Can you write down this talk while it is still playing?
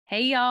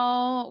Hey,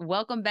 y'all.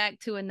 Welcome back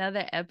to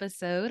another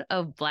episode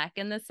of Black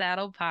in the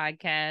Saddle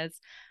podcast.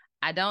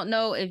 I don't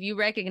know if you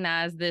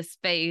recognize this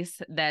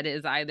face that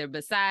is either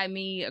beside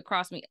me,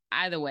 across me,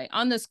 either way,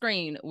 on the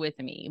screen with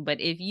me. But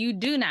if you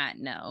do not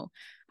know,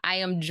 I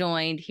am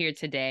joined here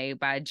today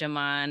by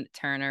Jamon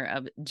Turner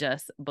of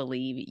Just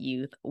Believe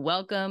Youth.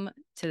 Welcome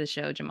to the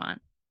show, Jamon.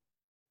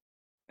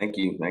 Thank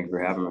you. Thank you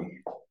for having me.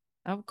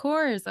 Of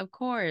course.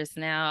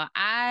 Now,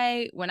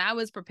 when I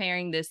was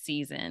preparing this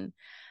season,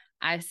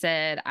 I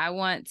said, I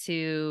want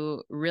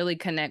to really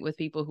connect with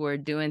people who are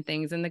doing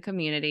things in the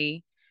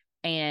community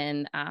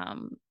and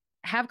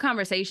have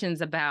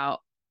conversations about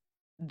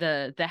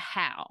the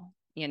how.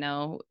 You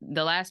know,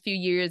 the last few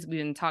years we've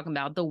been talking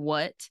about the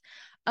what.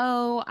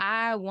 Oh,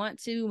 I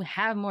want to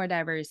have more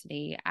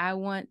diversity. I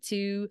want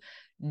to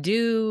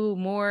do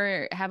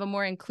more, have a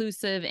more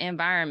inclusive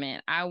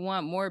environment. I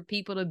want more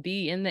people to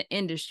be in the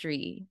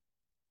industry.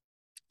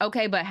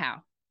 Okay, but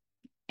how?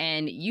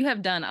 And you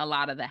have done a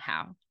lot of the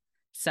how.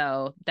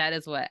 So that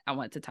is what I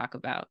want to talk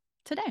about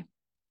today.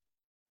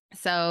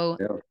 So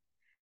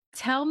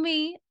Tell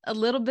me a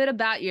little bit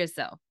about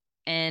yourself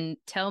and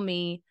tell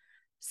me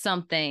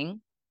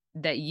something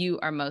that you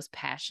are most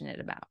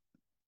passionate about.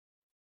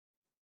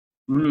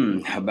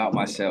 About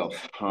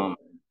myself. I'm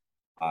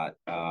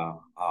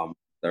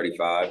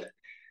 35.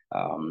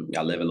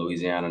 I live in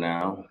Louisiana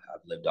now.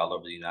 I've lived all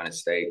over the United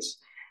States,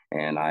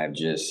 and I've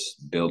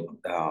just built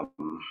a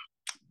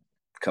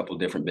couple of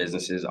different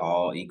businesses,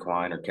 all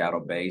equine or cattle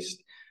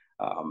based,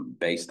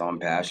 based on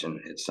passion.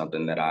 It's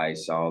something that I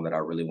saw that I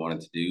really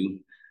wanted to do.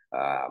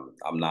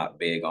 I'm not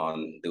big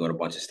on doing a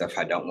bunch of stuff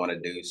I don't want to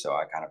do, so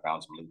I kind of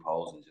found some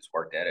loopholes and just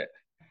worked at it.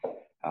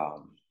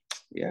 Um,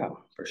 yeah,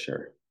 for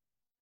sure.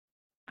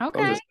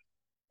 Okay.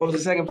 What was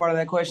the second part of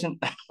that question?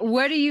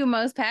 What are you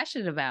most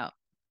passionate about?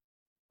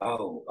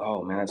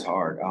 Oh man, that's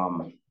hard.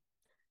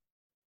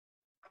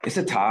 It's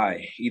a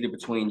tie either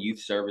between youth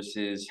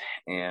services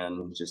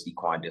and just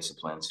equine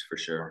disciplines for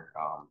sure.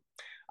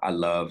 I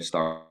love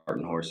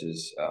starting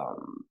horses.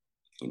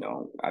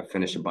 I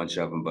finished a bunch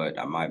of them, but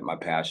my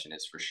passion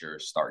is for sure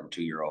starting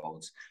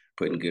 2-year-olds,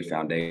 putting good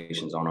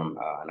foundations on them,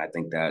 and I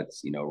think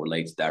that's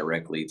relates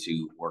directly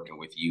to working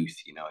with youth.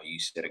 You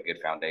set a good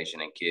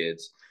foundation in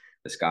kids,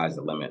 the sky's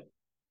the limit.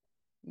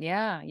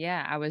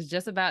 Yeah. I was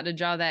just about to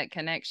draw that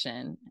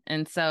connection.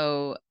 And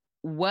so,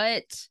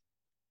 what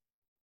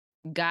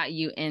got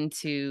you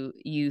into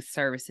youth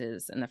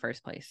services in the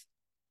first place?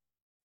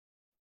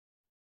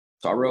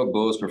 So I rode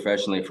bulls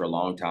professionally for a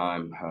long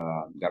time.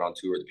 Got on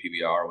tour with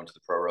the PBR, went to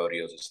the pro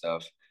rodeos and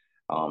stuff.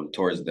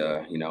 Towards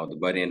the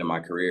butt end of my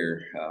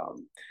career,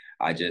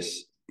 I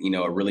just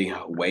it really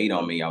weighed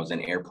on me. I was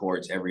in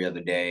airports every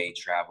other day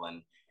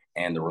traveling,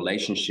 and the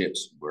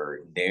relationships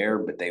were there,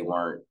 but they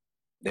weren't.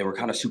 They were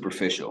kind of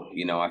superficial.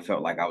 I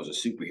felt like I was a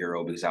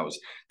superhero because I was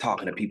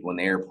talking to people in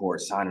the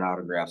airport, signing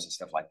autographs and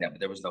stuff like that.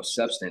 But there was no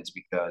substance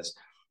because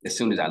as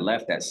soon as I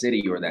left that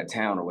city or that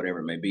town or whatever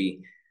it may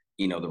be,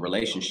 the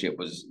relationship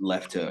was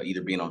left to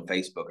either being on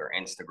Facebook or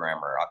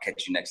Instagram or I'll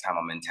catch you next time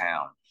I'm in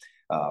town.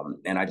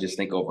 And I just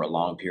think over a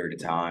long period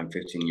of time,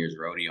 15 years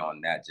rodeo,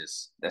 and that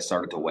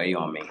started to weigh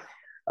on me.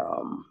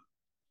 Um,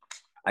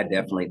 I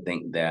definitely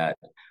think that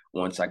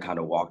once I kind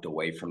of walked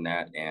away from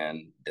that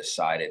and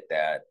decided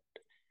that,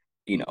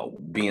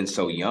 being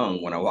so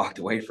young when I walked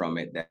away from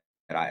it,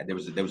 that there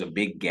was a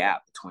big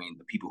gap between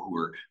the people who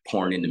were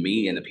pouring into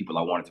me and the people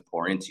I wanted to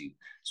pour into.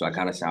 So I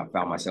kind of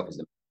found myself as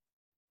the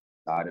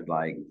side of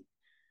like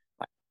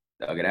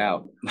dug it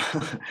out.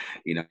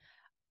 you know.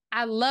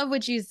 I love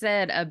what you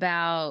said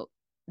about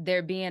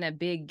there being a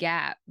big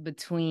gap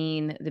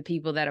between the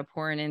people that are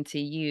pouring into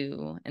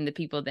you and the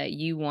people that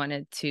you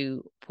wanted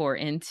to pour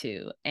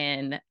into.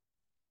 And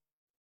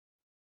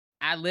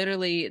I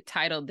literally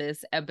titled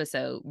this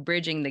episode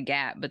Bridging the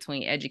Gap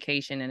Between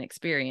Education and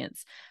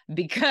Experience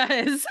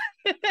because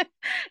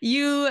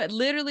you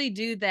literally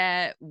do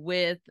that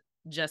with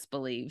Just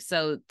Believe.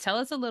 So tell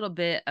us a little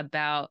bit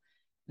about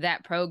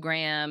that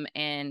program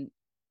and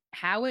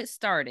how it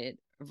started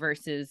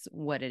versus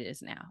what it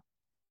is now.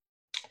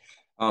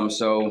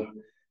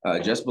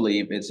 Just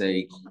Believe, it's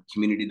a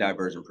community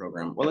diversion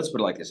program. Well, let's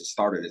put it like this. It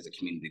started as a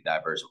community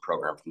diversion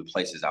program from the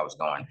places I was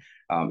going.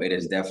 It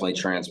has definitely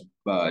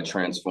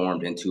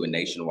transformed into a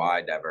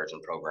nationwide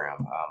diversion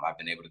program. I've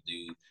been able to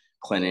do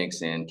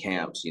clinics and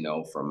camps,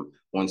 from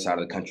one side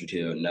of the country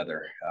to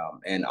another.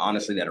 And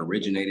honestly, that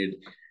originated,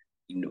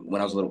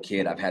 when I was a little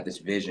kid. I've had this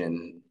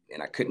vision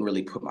and I couldn't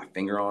really put my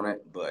finger on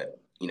it, but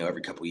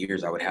every couple of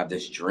years I would have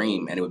this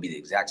dream and it would be the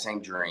exact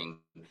same dream.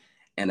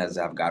 And as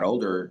I've got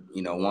older,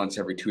 once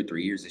every 2 or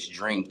 3 years, this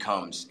dream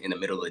comes in the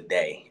middle of the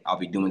day. I'll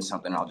be doing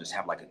something. I'll just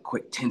have like a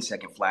quick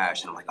 10-second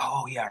flash. And I'm like,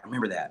 oh, yeah, I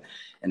remember that.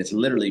 And it's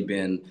literally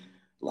been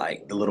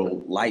like the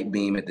little light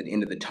beam at the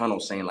end of the tunnel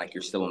saying like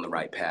you're still on the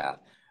right path.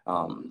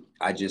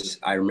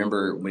 I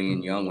remember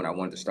being young when I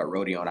wanted to start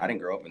rodeo, and I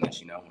didn't grow up in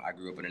this. I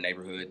grew up in a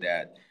neighborhood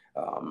that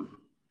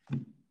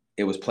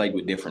it was plagued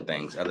with different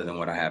things other than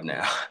what I have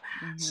now.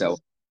 Mm-hmm. So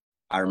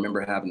I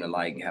remember having to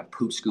like have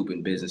poop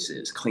scooping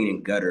businesses,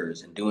 cleaning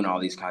gutters, and doing all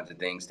these kinds of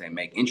things to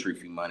make entry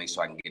fee money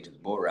so I can get to the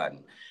bull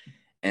riding.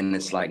 And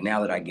it's like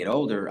now that I get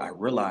older, I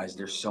realize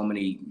there's so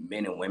many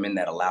men and women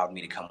that allowed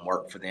me to come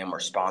work for them or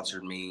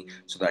sponsored me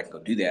so that I can go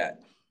do that.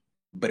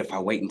 But if I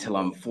wait until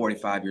I'm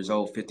 45 years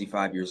old,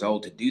 55 years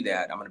old to do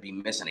that, I'm going to be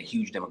missing a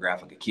huge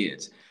demographic of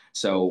kids.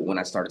 So when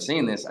I started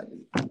seeing this,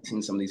 I've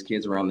seen some of these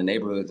kids around the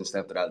neighborhoods and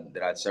stuff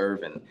that I'd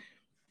serve, and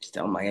just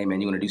tell them like, hey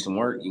man, you want to do some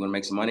work? You want to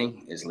make some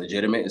money? It's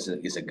legitimate.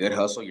 It's a good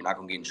hustle. You're not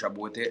going to get in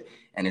trouble with it.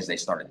 And as they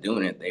started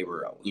doing it, they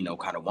were,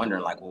 kind of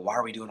wondering like, well, why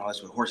are we doing all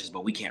this with horses,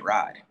 but we can't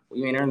ride? Well,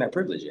 you ain't earned that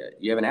privilege yet.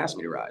 You haven't asked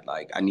me to ride.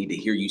 Like, I need to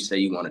hear you say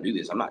you want to do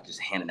this. I'm not just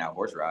handing out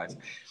horse rides.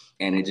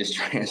 And it just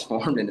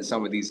transformed into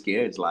some of these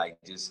kids, like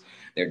just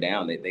they're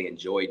down. They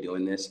enjoy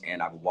doing this.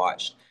 And I've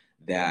watched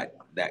that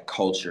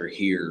culture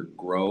here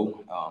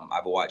grow.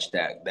 I've watched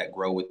that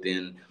grow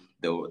within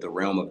the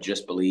realm of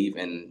just believe,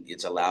 and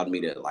it's allowed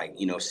me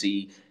to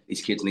see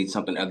these kids need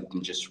something other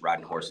than just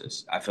riding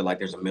horses. I feel like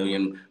there's a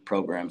million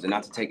programs, and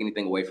not to take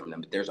anything away from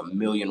them, but there's a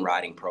million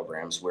riding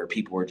programs where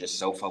people are just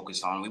so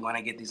focused on, we want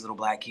to get these little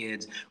black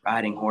kids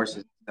riding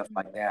horses, stuff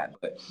like that.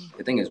 But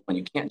the thing is, when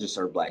you can't just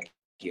serve black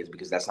kids,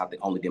 because that's not the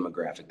only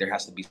demographic, there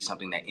has to be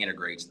something that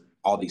integrates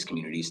all these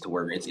communities to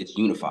where it's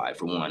unified,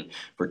 for one.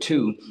 For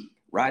two,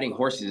 riding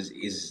horses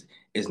is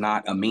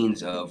not a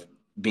means of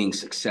being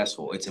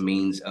successful. It's a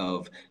means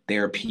of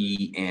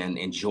therapy and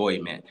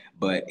enjoyment.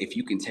 But if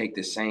you can take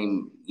the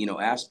same,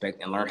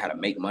 aspect and learn how to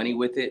make money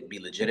with it, be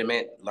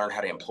legitimate, learn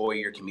how to employ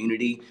your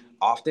community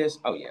off this,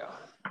 oh yeah,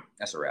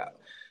 that's a wrap.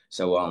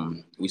 So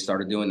we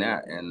started doing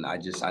that, and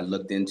I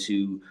looked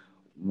into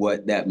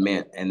what that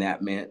meant, and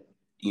that meant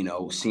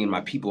seeing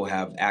my people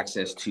have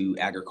access to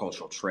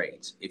agricultural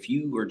trades. If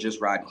you are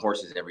just riding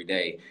horses every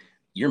day,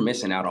 you're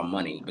missing out on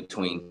money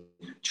between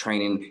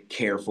training,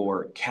 care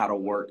for, cattle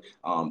work,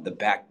 the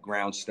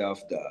background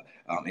stuff, the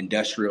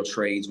industrial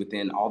trades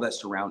within all that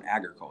surround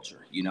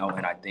agriculture,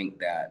 and I think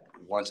that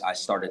once I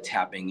started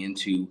tapping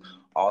into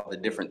all the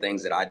different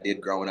things that I did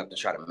growing up to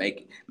try to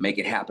make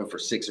it happen for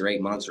 6 or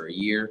 8 months or a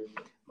year,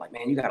 I'm like,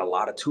 man, you got a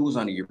lot of tools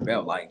under your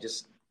belt. Like,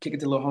 just kick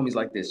it to little homies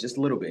like this, just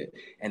a little bit.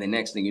 And the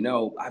next thing you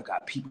know, I've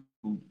got people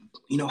who,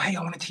 hey,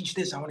 I want to teach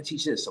this. I want to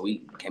teach this. So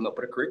we came up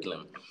with a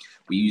curriculum.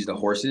 We use the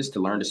horses to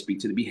learn to speak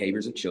to the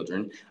behaviors of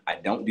children. I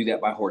don't do that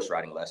by horse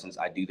riding lessons.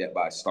 I do that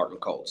by starting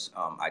colts.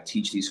 I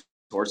teach these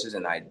horses,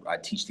 and I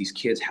teach these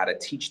kids how to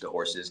teach the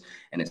horses,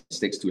 and it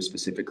sticks to a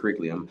specific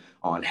curriculum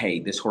on, hey,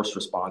 this horse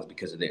responds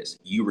because of this.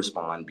 You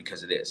respond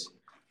because of this.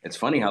 It's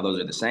funny how those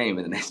are the same,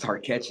 and then they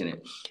start catching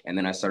it. And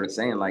then I started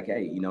saying like,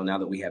 hey, now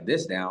that we have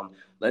this down,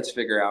 let's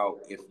figure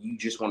out, if you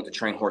just wanted to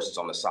train horses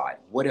on the side,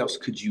 what else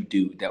could you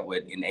do that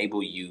would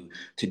enable you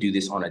to do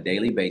this on a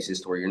daily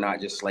basis, where you're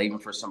not just slaving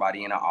for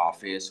somebody in an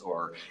office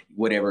or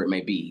whatever it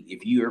may be.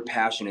 If your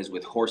passion is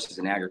with horses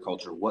and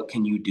agriculture, what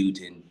can you do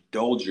to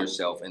indulge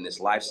yourself in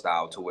this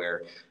lifestyle to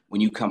where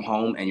when you come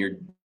home and you're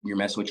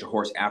messing with your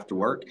horse after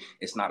work,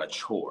 it's not a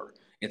chore.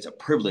 It's a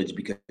privilege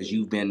because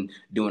you've been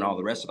doing all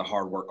the rest of the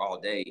hard work all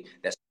day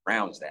that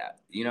surrounds that,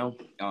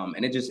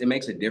 and it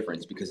makes a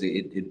difference because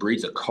it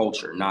breeds a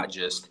culture, not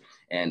just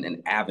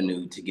an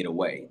avenue to get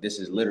away. This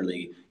is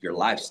literally your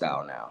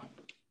lifestyle now.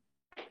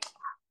 That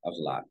was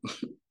a lot.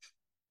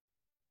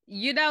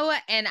 You know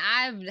what? And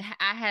I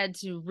had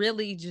to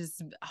really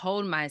just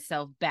hold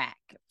myself back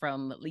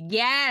from,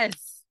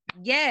 yes.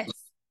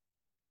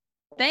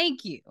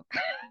 Thank you.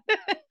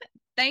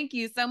 Thank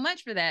you so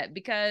much for that,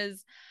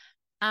 because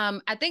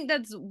I think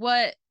that's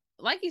what,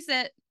 like you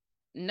said,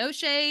 no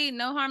shade,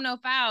 no harm, no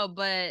foul,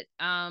 but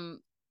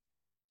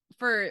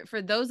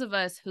for those of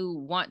us who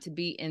want to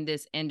be in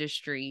this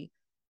industry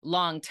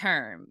long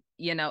term,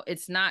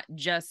 it's not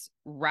just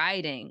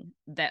riding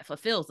that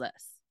fulfills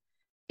us.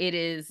 It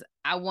is,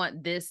 I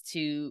want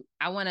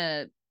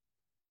to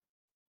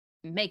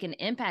make an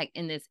impact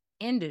in this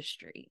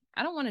industry.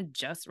 I don't want to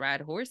just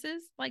ride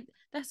horses. Like,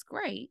 that's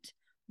great,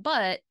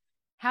 but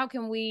how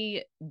can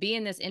we be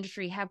in this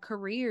industry, have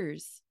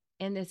careers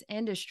in this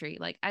industry?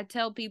 Like, I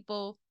tell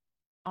people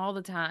all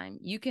the time,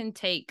 you can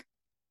take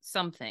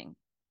something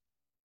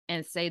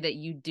and say that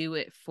you do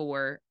it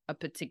for a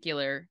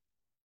particular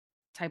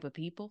type of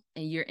people,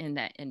 and you're in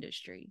that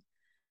industry.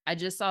 I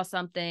just saw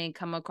something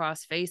come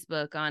across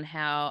Facebook on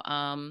how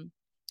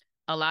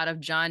a lot of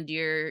John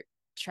Deere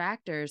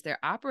tractors, their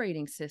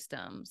operating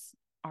systems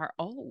are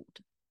old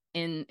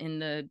in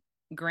the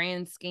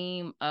grand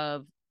scheme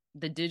of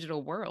the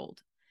digital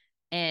world,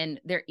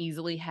 and they're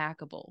easily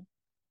hackable.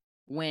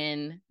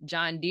 When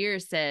John Deere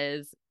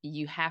says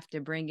you have to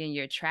bring in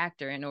your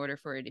tractor in order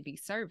for it to be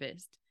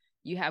serviced,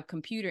 you have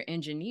computer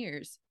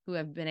engineers who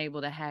have been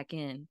able to hack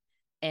in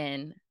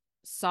and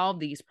solve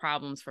these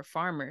problems for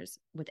farmers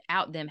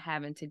without them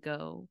having to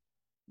go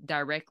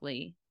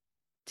directly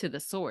to the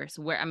source,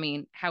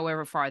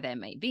 however far that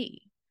may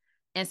be.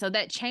 And so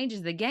that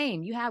changes the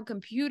game. You have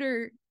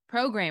computer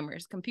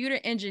programmers,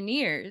 computer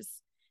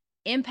engineers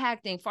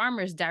impacting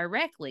farmers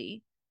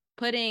directly,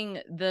 putting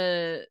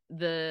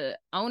the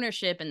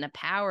ownership and the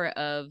power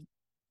of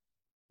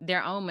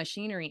their own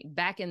machinery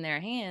back in their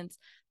hands,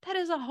 that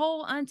is a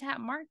whole untapped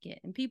market.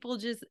 And people,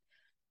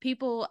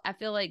 I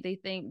feel like they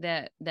think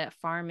that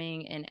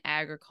farming and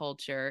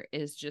agriculture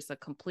is just a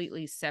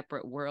completely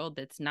separate world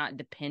that's not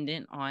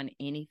dependent on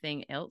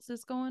anything else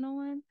that's going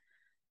on.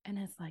 And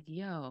it's like,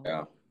 yo,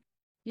 Yeah.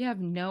 you have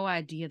no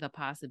idea the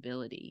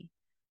possibility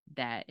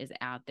that is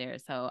out there.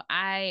 So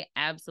I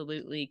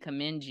absolutely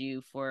commend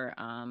you for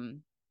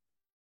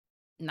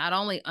not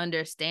only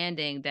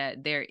understanding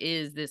that there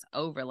is this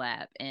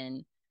overlap,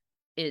 and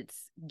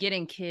it's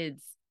getting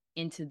kids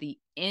into the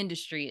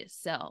industry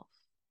itself,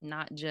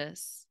 not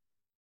just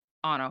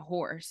on a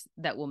horse,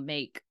 that will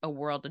make a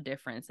world of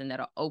difference and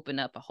that'll open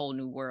up a whole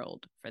new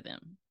world for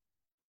them.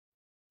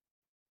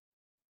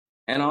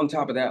 And on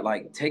top of that,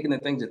 like taking the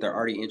things that they're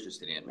already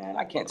interested in, man,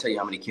 I can't tell you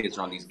how many kids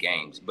are on these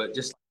games, but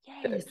just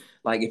Yes.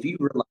 like if you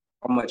realize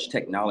how much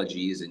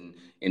technology is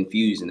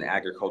infused in the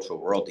agricultural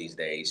world these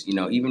days, you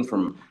know, even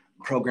from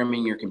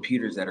programming your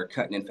computers that are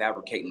cutting and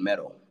fabricating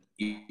metal,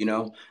 you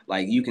know,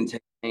 like you can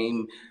take the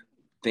same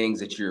things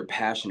that you're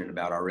passionate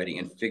about already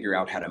and figure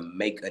out how to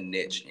make a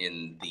niche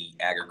in the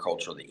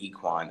agricultural, the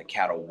equine, the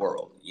cattle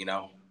world, you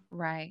know?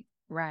 Right,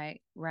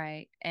 right,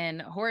 right.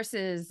 And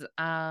horses,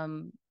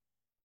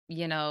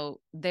 you know,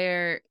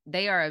 they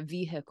are a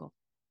vehicle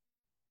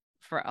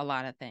for a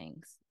lot of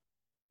things.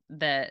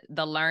 The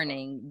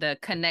learning, the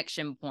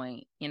connection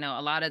point, you know,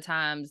 a lot of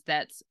times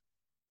that's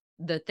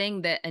the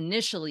thing that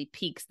initially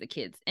piques the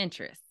kids'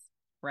 interest,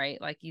 right?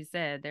 Like you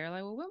said, they're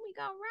like, well, when we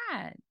gonna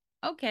ride?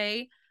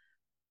 Okay,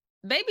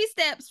 baby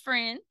steps,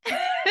 friend.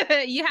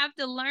 You have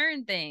to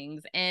learn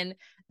things, and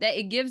that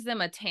it gives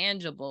them a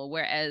tangible,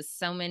 whereas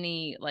so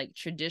many like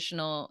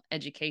traditional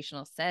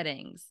educational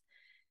settings,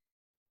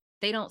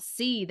 they don't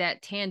see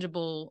that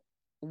tangible,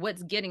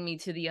 what's getting me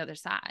to the other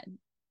side.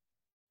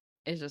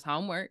 It's just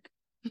homework,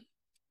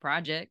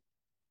 project,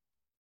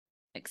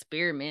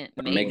 experiment,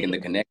 Making maybe. the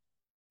connection.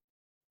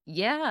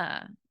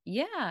 Yeah.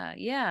 Yeah.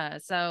 Yeah.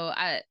 So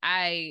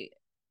I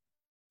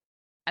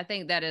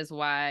think that is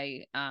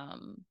why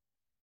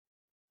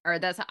or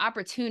that's an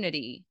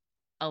opportunity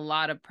a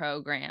lot of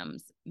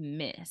programs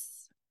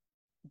miss,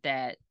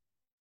 that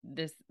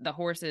the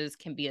horses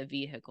can be a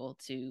vehicle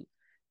to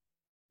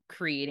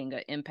creating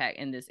an impact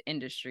in this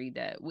industry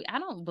that I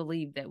don't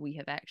believe that we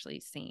have actually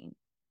seen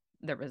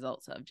the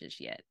results of just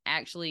yet.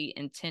 Actually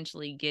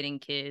intentionally getting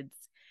kids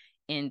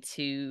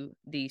into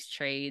these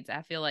trades.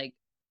 I feel like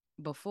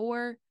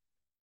before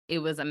it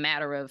was a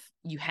matter of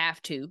you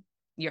have to,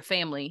 your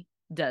family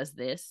does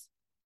this.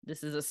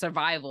 This is a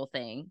survival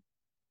thing.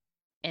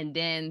 And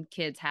then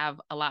kids have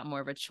a lot more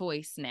of a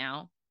choice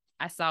now.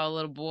 I saw a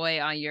little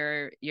boy on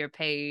your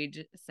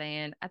page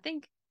saying, I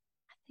think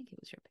it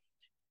was your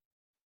page.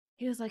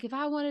 He was like, if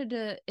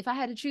I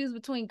had to choose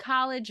between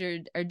college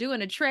or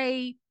doing a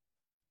trade,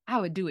 I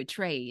would do a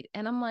trade.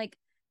 And I'm like,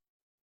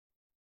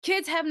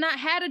 kids have not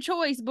had a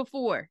choice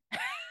before,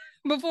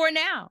 before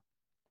now.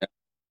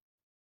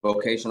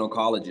 Vocational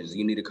colleges,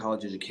 you need a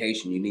college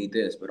education, you need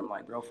this. But I'm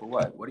like, bro, for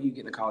what? What are you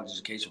getting a college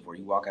education for?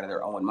 You walk out of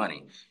there owing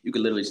money. You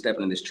could literally step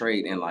into this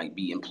trade and like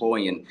be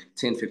employing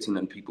 10,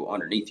 1,500 people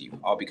underneath you,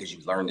 all because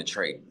you learned the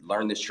trade.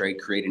 Learn this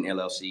trade, create an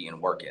LLC and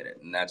work at it.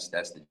 And that's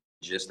the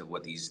gist of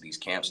what these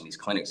camps and these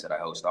clinics that I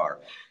host are.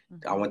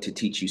 Mm-hmm. I want to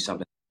teach you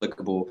something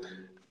applicable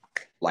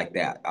like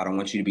that. I don't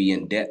want you to be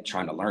in debt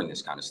trying to learn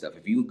this kind of stuff.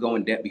 If you go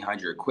in debt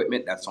behind your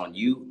equipment, that's on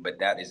you, but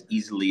that is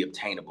easily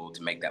obtainable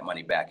to make that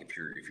money back if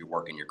you're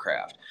working your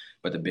craft.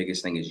 But the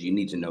biggest thing is you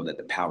need to know that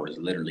the power is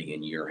literally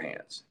in your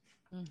hands.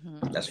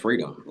 Mm-hmm. That's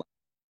freedom.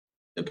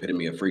 The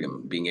epitome of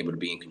freedom, being able to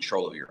be in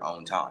control of your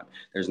own time.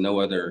 There's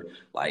no other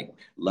like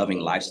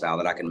loving lifestyle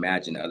that I can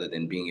imagine other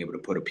than being able to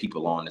put a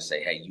people on to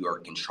say, hey, you are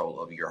in control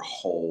of your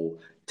whole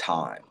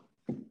time.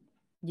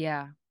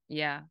 Yeah.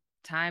 Yeah.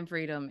 Time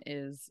freedom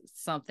is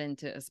something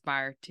to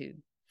aspire to,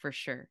 for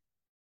sure.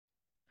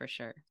 For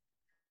sure.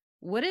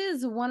 What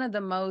is one of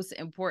the most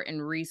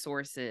important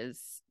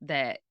resources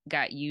that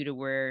got you to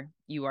where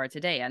you are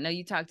today? I know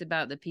you talked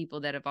about the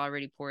people that have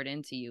already poured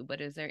into you, but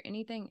is there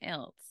anything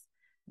else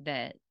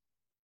that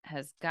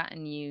has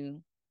gotten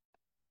you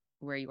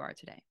where you are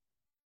today?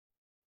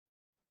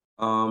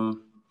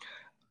 Um,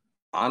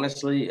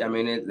 Honestly, I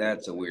mean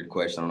that's a weird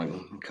question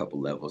on a couple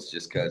levels,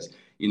 just because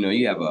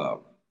you have a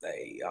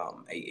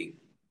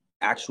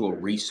actual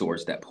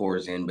resource that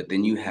pours in, but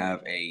then you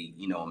have a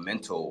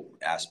mental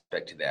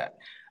aspect to that.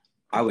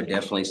 I would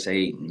definitely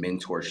say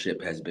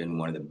mentorship has been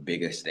one of the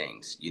biggest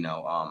things.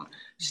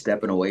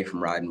 Stepping away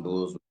from riding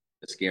bulls,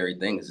 the scary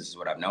thing is this is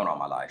what I've known all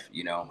my life.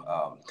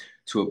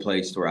 To a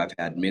place where I've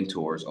had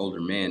mentors,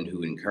 older men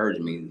who encourage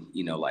me.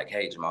 Like,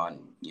 hey, Jamon.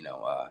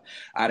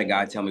 I had a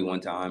guy tell me one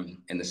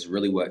time, and this is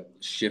really what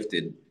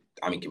shifted.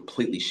 I mean,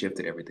 completely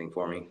shifted everything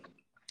for me.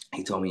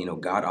 He told me,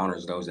 God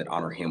honors those that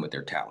honor Him with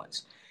their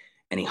talents,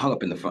 and he hung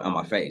up in the on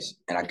my face,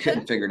 and I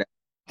couldn't figure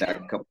that a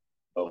couple.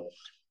 And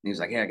he was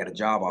like, "Hey, I got a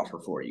job offer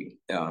for you."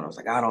 And I was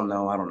like, "I don't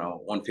know.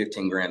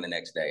 115 grand the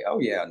next day." Oh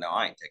yeah, no,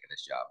 I ain't taking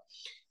this job.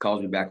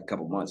 Calls me back a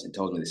couple months and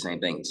tells me the same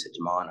thing. He said,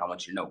 "Jamon, I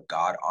want you to know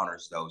God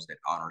honors those that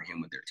honor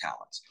Him with their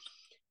talents."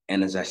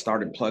 And as I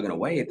started plugging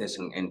away at this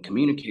and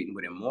communicating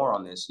with him more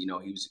on this, you know,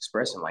 he was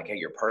expressing like, hey,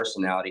 your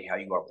personality, how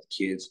you are with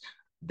kids,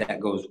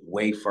 that goes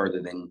way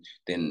further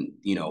than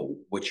you know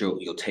what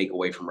you'll take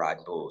away from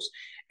riding bulls.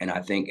 And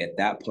I think at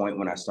that point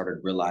when I started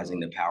realizing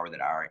the power that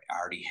I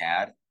already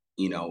had,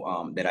 you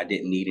know, that I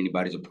didn't need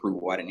anybody's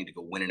approval. I didn't need to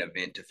go win an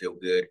event to feel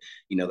good.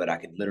 You know, that I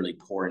could literally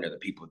pour into the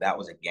people. That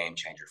was a game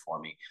changer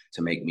for me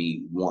to make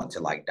me want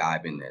to like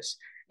dive in this.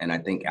 And I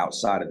think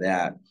outside of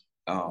that,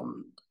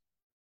 um,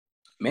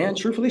 man,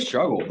 truthfully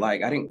struggled.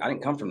 Like I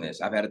didn't come from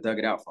this. I've had to thug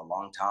it out for a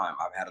long time.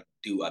 I've had to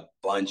do a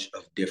bunch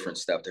of different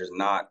stuff. There's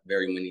not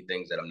very many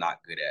things that I'm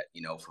not good at,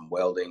 you know, from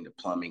welding to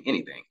plumbing,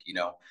 anything, you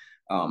know.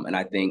 And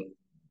I think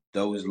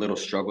those little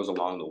struggles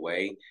along the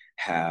way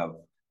have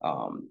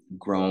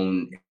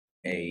grown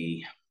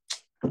a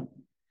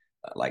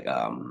like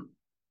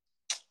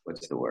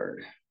what's the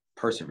word?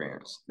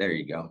 Perseverance. There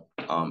you go.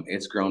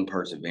 It's grown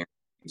perseverance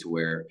to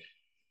where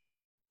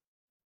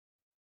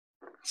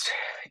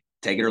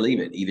take it or leave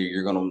it. Either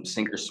you're going to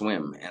sink or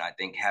swim. And I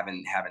think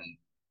having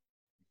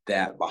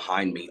that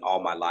behind me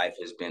all my life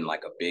has been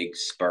like a big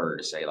spur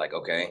to say like,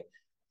 okay,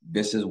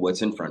 this is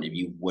what's in front of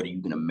you. What are you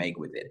going to make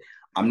with it?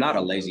 I'm not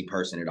a lazy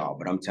person at all,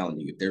 but I'm telling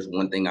you, if there's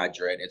one thing I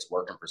dread, it's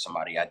working for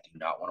somebody I do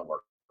not want to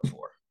work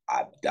for.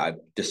 I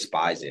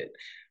despise it.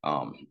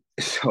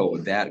 So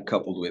that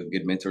coupled with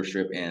good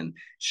mentorship and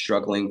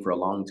struggling for a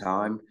long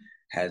time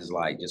has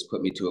like just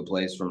put me to a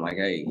place from like,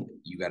 hey,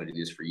 you got to do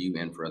this for you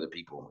and for other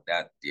people.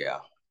 That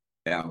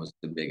was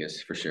the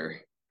biggest for sure.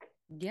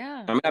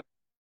 Yeah. I mean,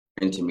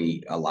 into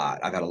me a lot.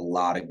 I've had a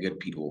lot of good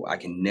people. I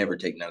can never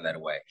take none of that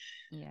away.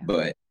 Yeah.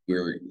 But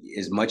you're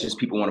as much as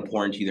people want to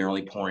pour into you, they're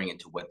only pouring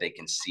into what they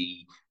can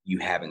see you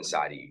have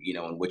inside of you, you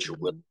know, and what you're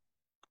willing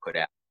to put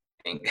out.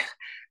 I think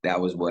that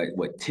was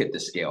what tipped the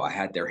scale. I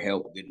had their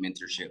help, good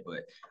mentorship,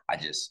 but I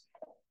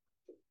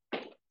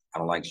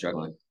don't like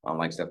struggling. I don't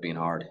like stuff being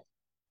hard.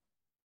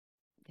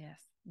 Yes.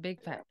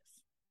 Big facts.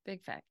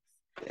 Big facts.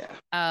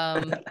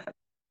 Yeah.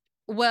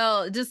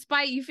 Well,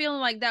 despite you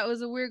feeling like that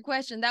was a weird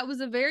question, that was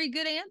a very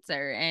good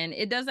answer. And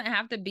it doesn't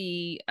have to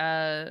be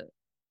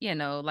you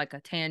know, like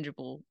a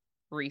tangible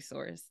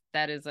resource.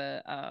 That is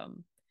a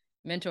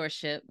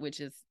mentorship, which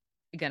is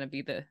gonna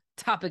be the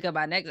topic of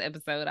our next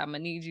episode. I'm gonna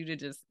need you to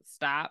just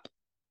stop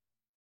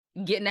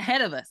getting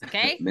ahead of us,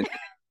 okay?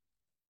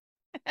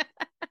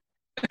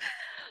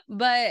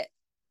 but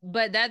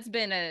that's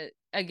been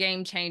a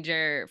game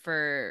changer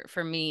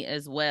for me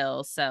as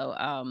well. So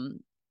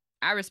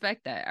I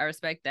respect that. I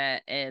respect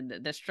that. And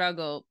the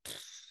struggle,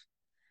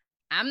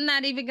 I'm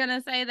not even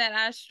gonna say that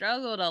I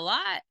struggled a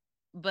lot,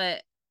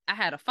 but I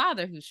had a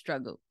father who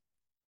struggled.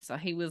 So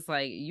he was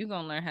like, you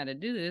gonna learn how to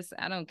do this.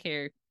 I don't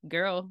care,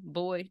 girl,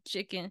 boy,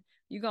 chicken,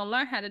 you gonna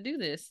learn how to do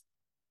this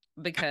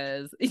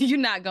because you're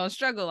not gonna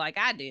struggle like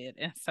I did.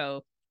 And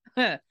so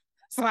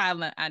so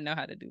I know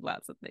how to do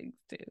lots of things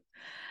too.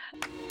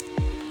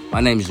 My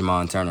name is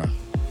Jamon Turner,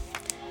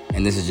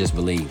 and this is Just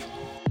Believe.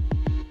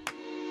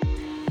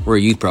 We're a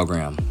youth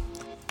program.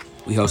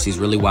 We host these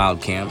really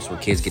wild camps where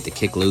kids get to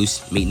kick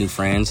loose, meet new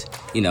friends,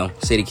 you know,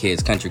 city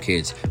kids, country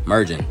kids,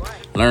 merging,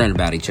 learning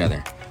about each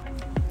other.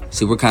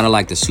 See, we're kind of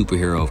like the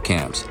superhero of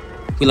camps.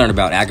 We learn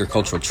about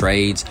agricultural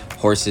trades,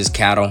 horses,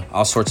 cattle,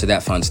 all sorts of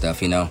that fun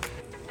stuff, you know.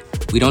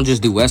 We don't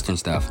just do Western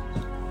stuff.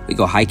 We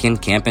go hiking,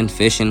 camping,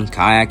 fishing,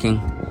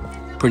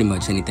 kayaking, pretty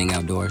much anything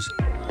outdoors.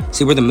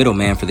 See, we're the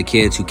middleman for the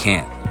kids who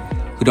can't,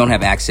 who don't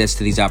have access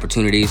to these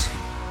opportunities.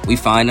 We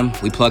find them,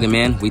 we plug them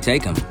in, we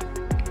take them.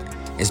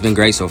 It's been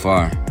great so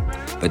far,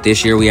 but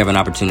this year we have an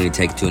opportunity to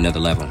take it to another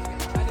level.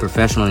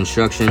 Professional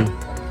instruction,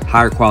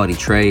 higher quality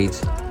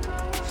trades,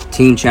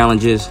 team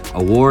challenges,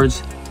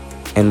 awards,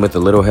 and with a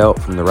little help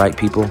from the right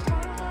people,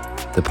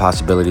 the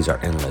possibilities are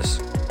endless.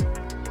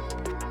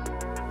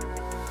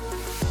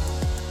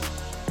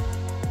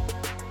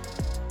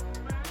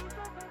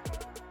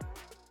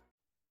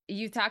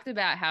 You talked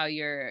about how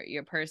your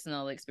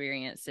personal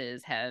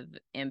experiences have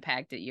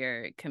impacted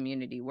your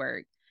community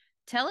work.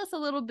 Tell us a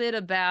little bit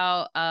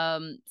about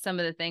some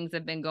of the things that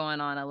have been going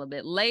on a little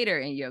bit later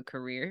in your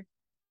career.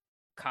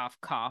 Cough,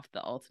 cough,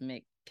 the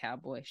ultimate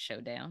cowboy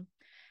showdown.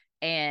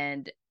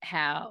 And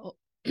how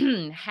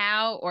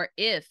how or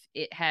if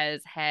it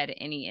has had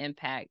any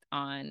impact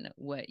on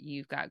what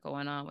you've got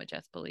going on with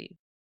Just Believe.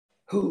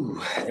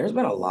 There's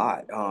been a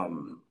lot.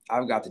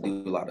 I've got to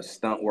do a lot of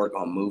stunt work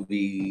on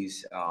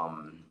movies.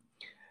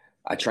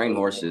 I train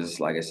horses.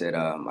 Like I said,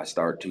 I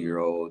start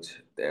 2-year-olds.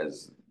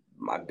 There's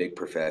my big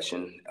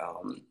profession.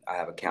 I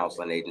have a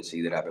counseling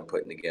agency that I've been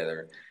putting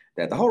together.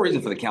 That the whole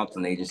reason for the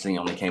counseling agency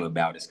only came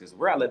about is because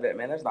where I live at,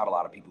 man, there's not a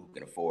lot of people who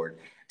can afford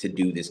to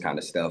do this kind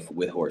of stuff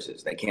with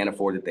horses. They can't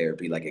afford the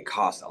therapy. Like it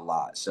costs a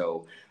lot.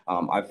 So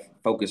I've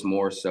focused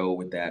more so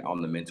with that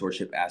on the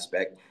mentorship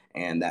aspect.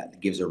 And that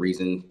gives a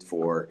reason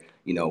for,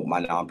 you know,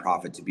 my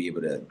nonprofit to be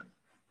able to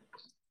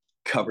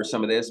cover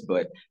some of this.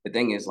 But the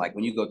thing is, like,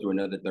 when you go through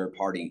another third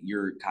party,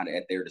 you're kind of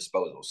at their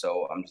disposal.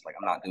 So I'm just like,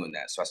 I'm not doing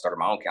that. So I started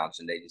my own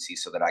counseling agency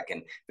so that I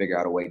can figure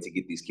out a way to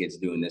get these kids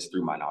doing this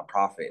through my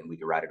nonprofit and we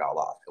can write it all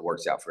off. It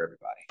works out for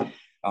everybody.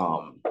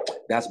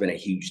 That's been a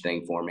huge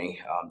thing for me.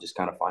 Just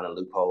kind of finding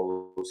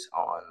loopholes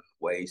on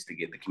ways to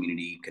get the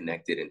community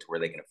connected and to where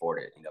they can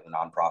afford it. You know, the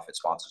nonprofit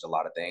sponsors a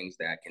lot of things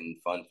that can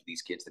fund for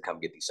these kids to come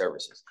get these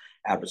services,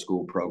 after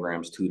school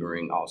programs,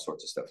 tutoring, all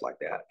sorts of stuff like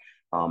that.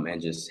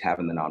 And just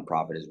having the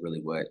nonprofit is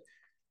really what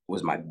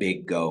was my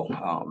big go.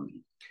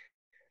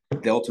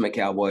 The Ultimate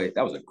Cowboy,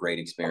 that was a great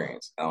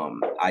experience.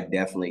 I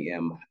definitely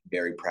am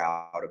very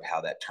proud of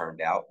how that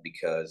turned out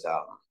because,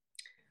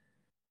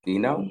 you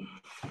know,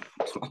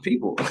 it's my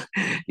people.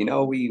 You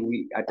know,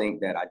 I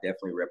think that I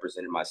definitely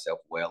represented myself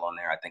well on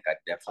there. I think I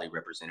definitely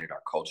represented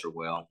our culture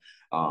well.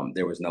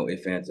 There was no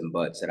ifs, ands, and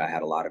buts that I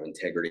had a lot of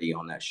integrity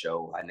on that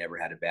show. I never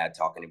had a bad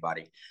talk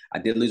anybody. I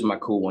did lose my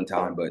cool one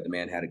time, but the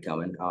man had it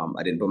coming.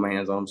 I didn't put my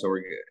hands on him, so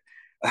we're good.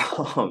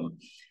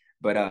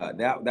 But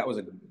that was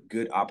a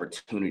good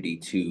opportunity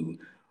to,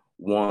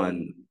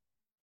 one,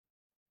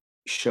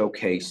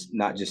 showcase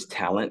not just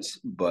talents,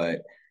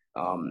 but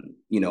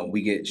you know,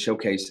 we get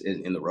showcased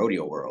in the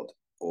rodeo world,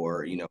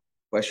 or, you know,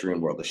 equestrian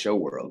world, the show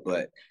world,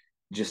 but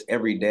just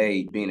every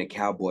day being a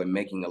cowboy,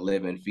 making a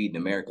living, feeding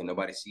America,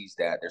 nobody sees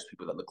that. There's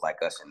people that look like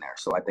us in there.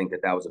 So I think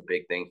that was a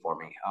big thing for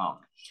me.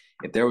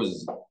 If there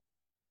was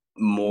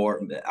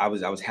more, I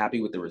was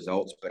happy with the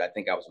results, but I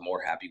think I was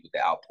more happy with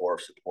the outpour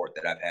of support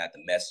that I've had,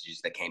 the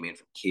messages that came in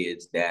from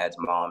kids, dads,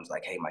 moms,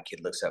 like, hey, my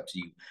kid looks up to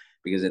you.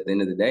 Because at the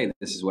end of the day,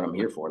 this is what I'm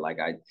here for. Like,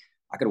 I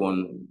could have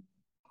won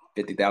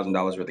 $50,000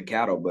 worth of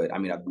cattle, but I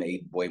mean, I've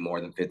made way more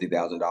than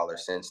 $50,000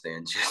 since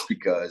then, just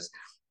because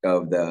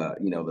of the,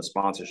 you know, the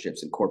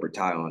sponsorships and corporate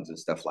tie-ons and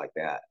stuff like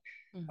that.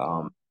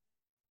 Mm-hmm.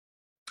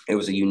 It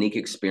was a unique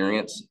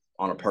experience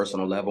on a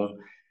personal level,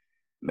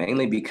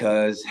 mainly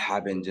because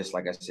I've been, just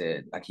like I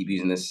said, I keep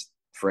using this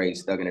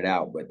phrase, thugging it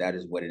out, but that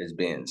is what it has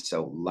been.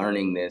 So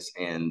learning this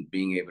and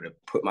being able to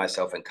put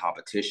myself in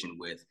competition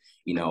with,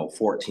 you know,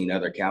 14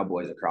 other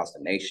cowboys across the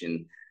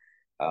nation,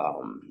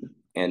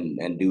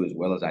 and do as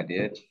well as I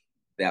did,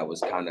 that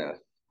was kind of,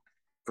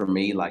 for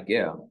me, like,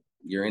 yeah,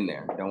 you're in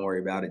there. Don't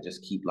worry about it.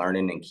 Just keep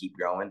learning and keep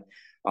going.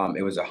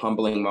 It was a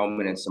humbling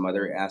moment in some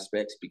other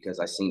aspects because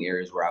I seen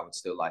areas where I would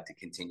still like to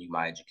continue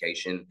my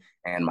education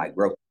and my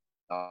growth.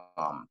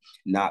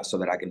 Not so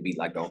that I can be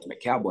like the ultimate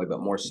cowboy,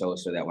 but more so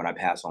that when I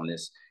pass on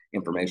this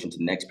information to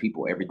the next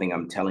people, everything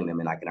I'm telling them,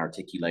 and I can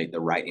articulate the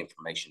right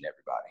information to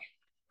everybody.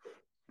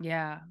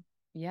 Yeah.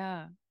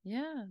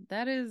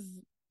 That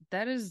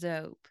is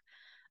dope.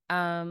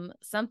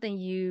 Something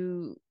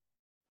you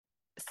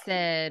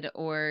said,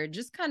 or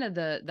just kind of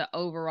the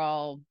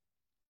overall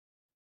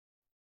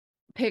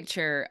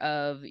picture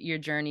of your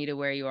journey to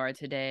where you are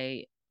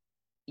today,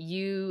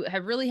 you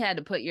have really had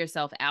to put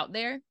yourself out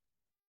there,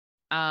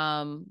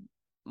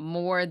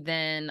 more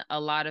than a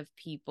lot of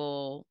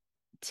people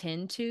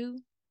tend to.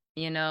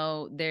 You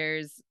know,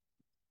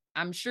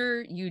 I'm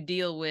sure you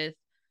deal with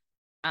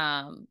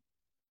thugging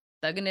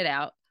it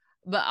out,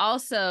 but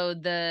also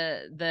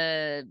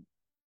the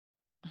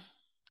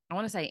I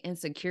want to say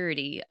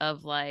insecurity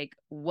of like,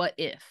 what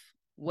if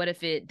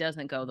it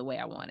doesn't go the way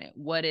I want it?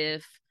 What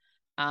if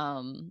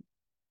it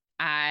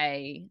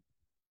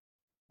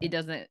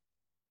doesn't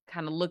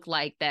kind of look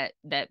like that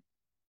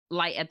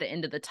light at the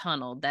end of the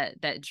tunnel,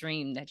 that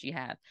dream that you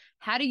have?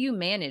 How do you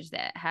manage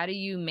that? How do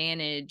you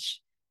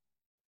manage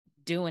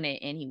doing it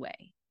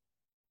anyway?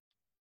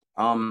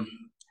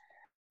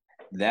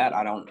 That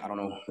I don't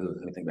know.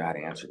 Let me think about how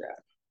to answer that.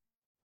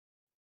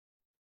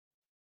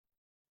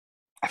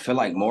 I feel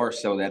like more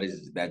so that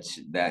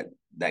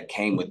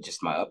came with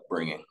just my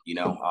upbringing, you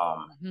know.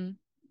 Mm-hmm.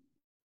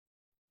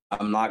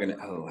 I'm not gonna.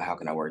 Oh, how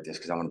can I word this?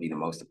 Because I want to be the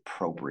most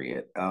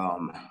appropriate.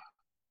 So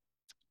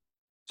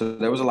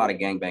there was a lot of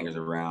gangbangers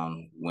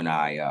around when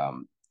I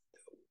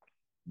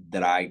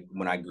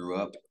grew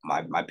up.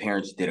 My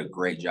parents did a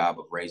great job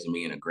of raising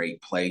me in a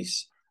great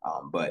place.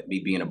 But me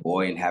being a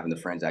boy and having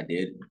the friends I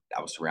did,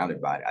 I was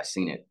surrounded by it. I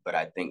seen it. But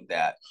I think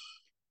that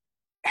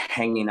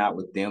hanging out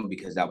with them,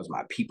 because that was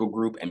my people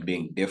group, and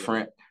being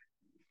different,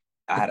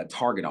 I had a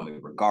target on me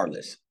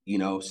regardless, you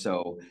know.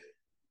 So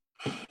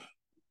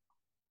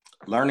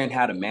learning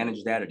how to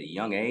manage that at a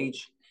young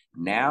age,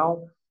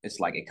 now it's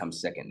like it comes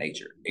second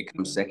nature. It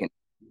comes second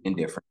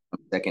indifferent,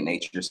 second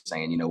nature,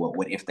 saying, you know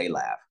what if they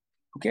laugh?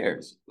 Who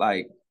cares?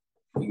 Like,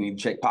 we can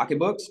check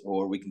pocketbooks,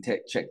 or we can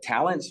check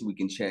talents. We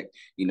can check,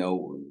 you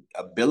know,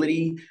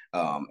 ability,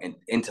 and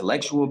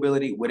intellectual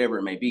ability, whatever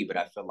it may be. But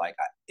I feel like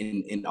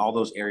in all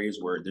those areas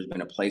where there's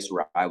been a place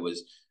where I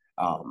was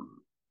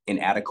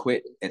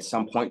inadequate at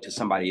some point to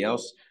somebody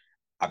else,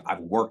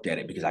 I've worked at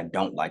it, because I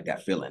don't like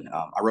that feeling.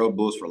 I rode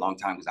bulls for a long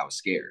time because I was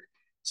scared.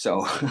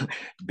 So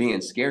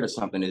being scared of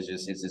something is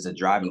it's a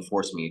driving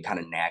force me. It kind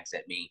of nags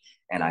at me.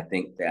 And I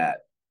think that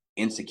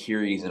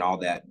insecurities and all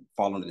that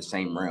fall into the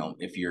same realm.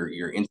 If you're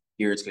insecure,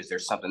 it's because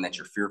there's something that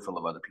you're fearful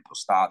of, other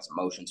people's thoughts,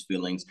 emotions,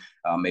 feelings.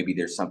 Maybe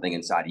there's something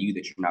inside of you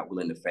that you're not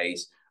willing to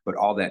face. But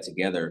all that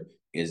together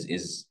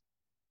is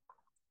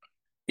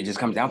it just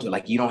comes down to it.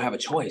 Like, you don't have a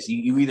choice.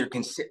 You either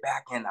can sit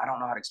back and, I don't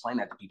know how to explain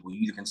that to people.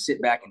 You either can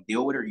sit back and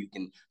deal with it, or you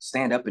can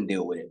stand up and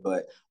deal with it.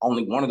 But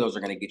only one of those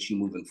are going to get you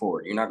moving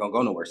forward. You're not going to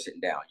go nowhere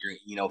sitting down.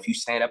 If you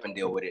stand up and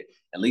deal with it,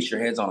 at least your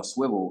head's on a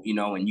swivel,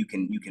 and you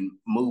can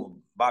move,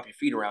 bob your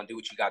feet around, do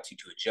what you got to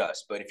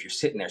adjust. But if you're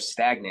sitting there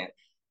stagnant,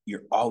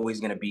 you're always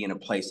going to be in a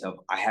place of,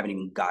 I haven't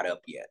even got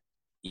up yet.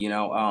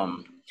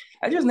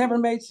 That just never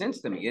made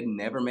sense to me. It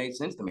never made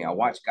sense to me. I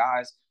watch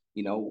guys,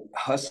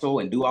 hustle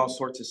and do all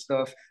sorts of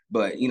stuff.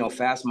 But,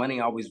 fast money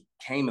always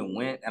came and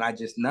went. And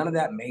none of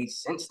that made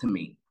sense to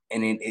me.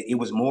 And it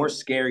was more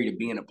scary to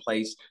be in a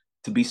place,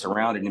 to be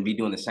surrounded and be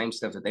doing the same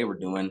stuff that they were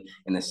doing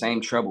in the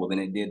same trouble, than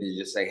it did to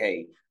just say,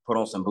 hey, put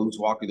on some boots,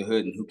 walk through the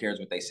hood, and who cares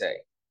what they say?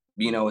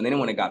 And then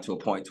when it got to a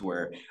point to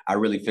where I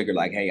really figured,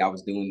 like, hey, I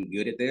was doing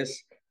good at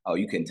this. Oh,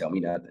 you couldn't tell me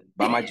nothing.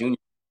 By my junior,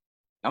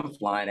 I'm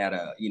flying at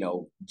a,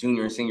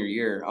 junior and senior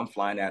year, I'm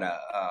flying at a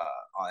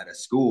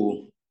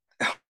school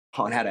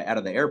out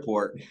of the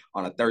airport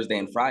on a Thursday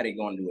and Friday,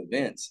 going to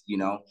events,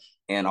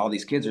 and all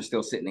these kids are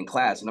still sitting in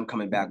class, and I'm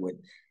coming back with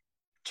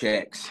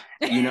checks,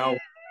 like,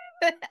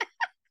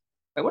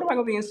 what am I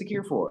going to be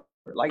insecure for?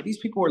 Like, these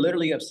people are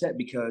literally upset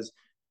because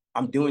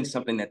I'm doing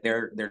something that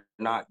they're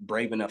not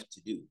brave enough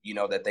to do,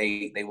 that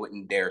they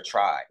wouldn't dare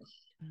try.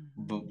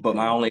 But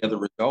my only other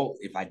result,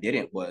 if I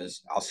didn't,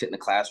 was I'll sit in the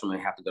classroom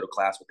and have to go to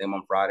class with them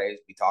on Fridays,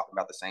 be talking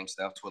about the same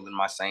stuff, twiddling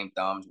my same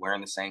thumbs,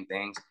 wearing the same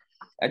things.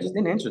 That just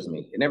didn't interest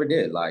me. It never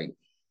did. Like,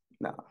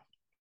 no,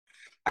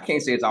 I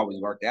can't say it's always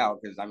worked out,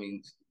 because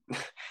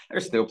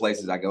there's still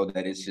places I go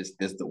that it's just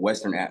the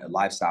Western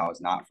lifestyle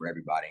is not for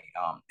everybody.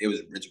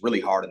 It's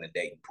really hard in the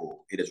dating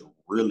pool. It is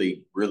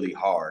really, really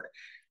hard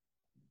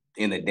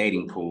in the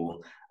dating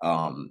pool,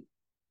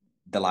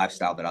 the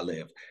lifestyle that I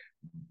live.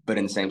 But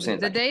in the same sense,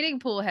 the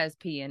dating pool has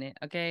pee in it.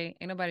 Okay,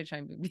 ain't nobody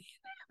trying to be in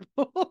that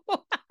pool.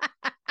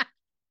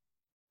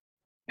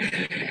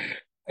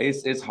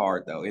 It's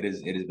hard though. It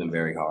has been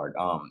very hard.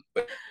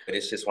 But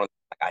it's just one.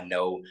 I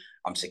know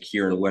I'm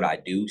secure in what I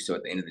do. So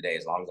at the end of the day,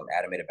 as long as I'm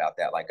adamant about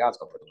that, like, God's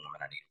gonna put the woman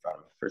I need in front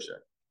of me for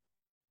sure.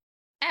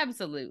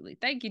 Absolutely.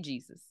 Thank you,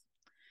 Jesus.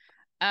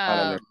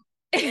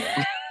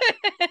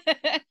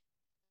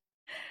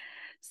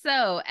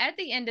 So at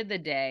the end of the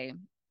day,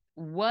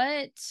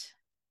 what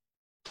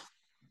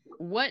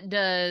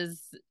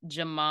does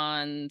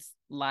Jamon's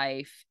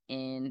life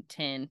in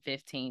 10,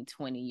 15,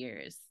 20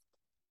 years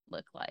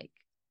look like?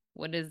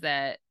 What is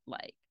that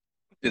like?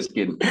 Just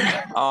kidding.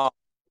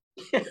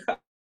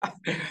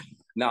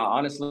 No,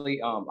 honestly,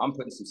 I'm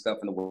putting some stuff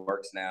in the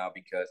works now,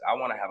 because I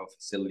want to have a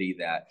facility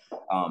that,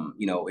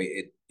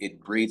 it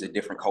breeds a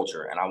different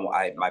culture. And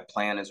my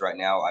plan is, right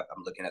now,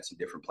 I'm looking at some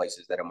different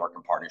places that I'm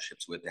working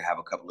partnerships with to have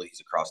a couple of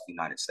these across the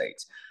United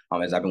States.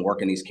 As I've been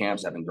working these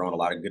camps, I've been growing a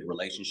lot of good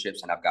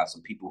relationships, and I've got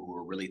some people who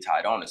are really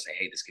tied on to say,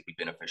 hey, this could be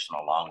beneficial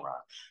in the long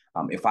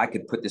run. If I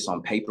could put this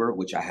on paper,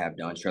 which I have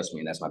done, trust me,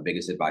 and that's my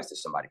biggest advice to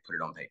somebody, put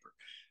it on paper.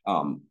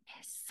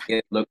 Yes.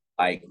 It looks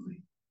like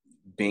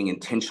being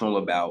intentional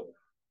about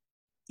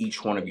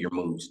each one of your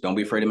moves. Don't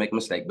be afraid to make a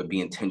mistake, but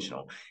be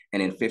intentional.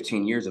 And in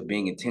 15 years of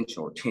being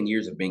intentional, or 10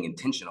 years of being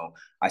intentional,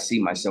 I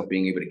see myself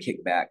being able to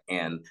kick back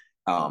and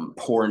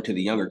pour into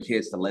the younger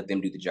kids to let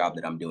them do the job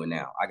that I'm doing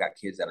now. I got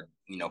kids that are,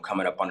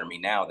 coming up under me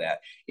now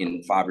that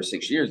in 5 or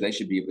 6 years, they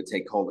should be able to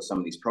take hold of some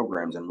of these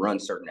programs and run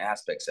certain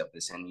aspects of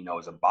this. And,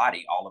 as a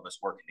body, all of us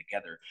working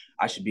together,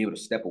 I should be able to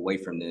step away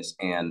from this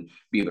and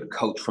be able to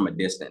coach from a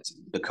distance.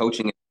 The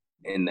coaching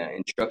and the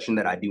instruction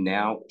that I do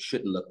now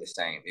shouldn't look the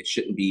same. It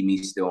shouldn't be me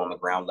still on the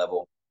ground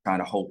level trying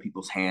to hold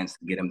people's hands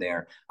to get them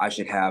there. I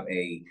should have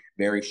a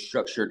very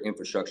structured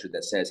infrastructure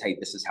that says, hey,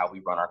 this is how we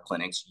run our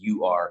clinics.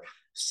 You are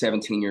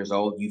 17 years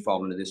old, you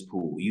fall into this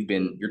pool.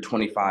 You're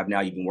 25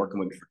 now, you've been working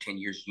with me for 10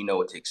 years, you know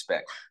what to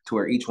expect. To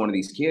where each one of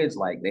these kids,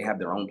 like, they have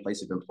their own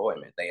place of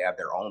employment. They have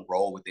their own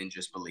role within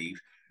Just Believe.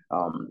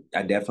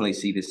 I definitely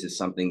see this as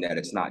something that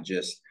it's not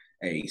just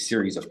a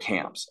series of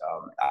camps.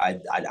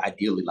 I'd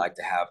ideally like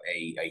to have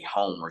a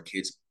home where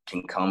kids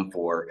can come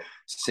for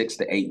 6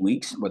 to 8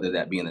 weeks, whether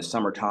that be in the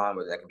summertime,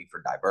 whether that can be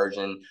for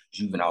diversion,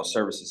 juvenile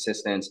service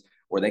assistance,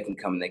 where they can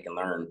come and they can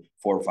learn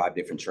 4 or 5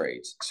 different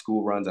trades.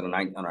 School runs on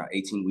an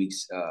 18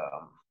 weeks,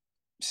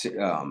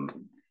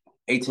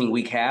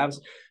 18-week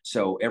halves.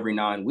 So every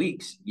 9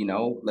 weeks,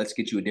 let's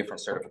get you a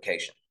different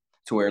certification.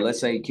 To where, let's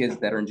say, kids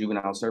that are in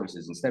juvenile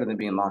services, instead of them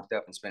being locked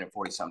up and spending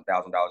 $40,000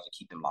 to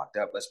keep them locked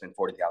up, let's spend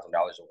 $40,000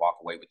 to walk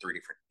away with 3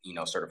 different,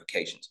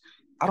 certifications.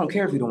 I don't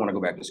care if you don't want to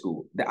go back to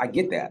school. I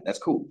get that. That's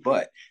cool.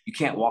 But you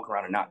can't walk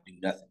around and not do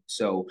nothing.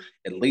 So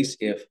at least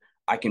if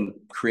I can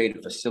create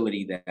a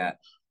facility that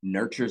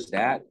nurtures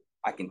that,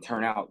 I can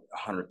turn out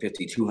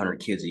 150, 200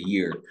 kids a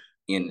year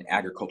in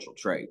agricultural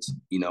trades,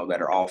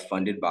 that are all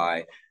funded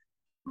by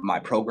my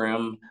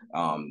program,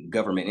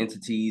 government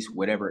entities,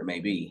 whatever it may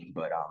be.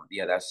 But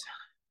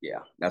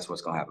that's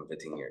what's gonna happen in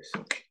 15 years.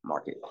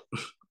 Market.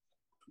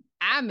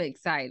 I'm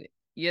excited.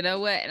 You know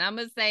what? And I'm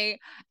gonna say,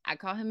 I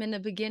call him in the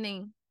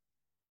beginning.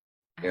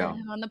 I had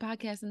him on the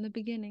podcast in the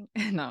beginning.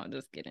 No, I'm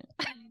just kidding.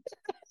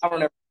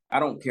 I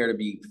don't care to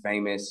be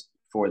famous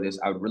for this.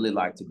 I would really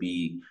like to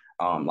be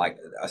like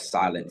a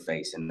silent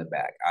face in the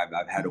back.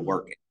 I've had to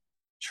work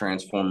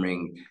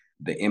transforming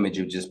the image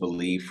of Just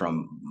Believe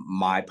from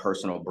my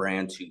personal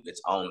brand to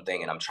its own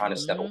thing. And I'm trying to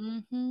step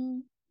away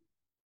from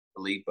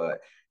Believe,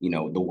 but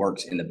the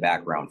work's in the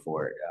background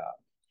for it.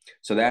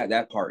 So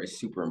that part is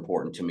super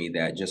important to me,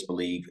 that Just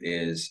Believe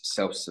is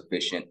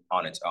self-sufficient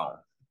on its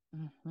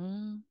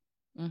own.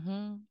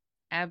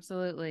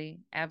 Absolutely.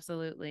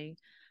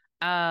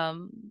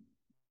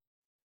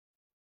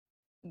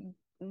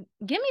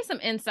 Give me some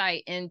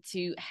insight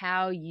into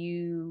how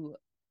you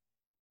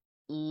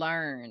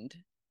learned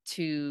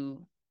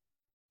to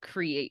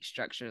create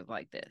structures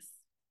like this.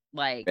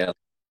 Like,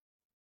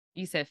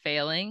 you said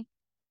failing.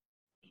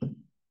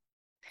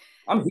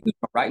 I'm huge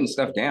on writing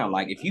stuff down.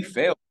 Like, if you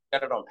fail, you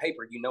got it on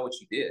paper, you know what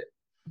you did.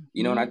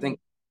 And I think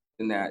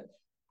in that,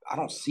 I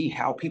don't see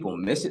how people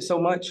miss it so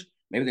much.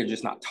 Maybe they're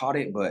just not taught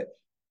it, but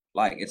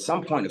like at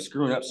some point of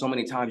screwing up so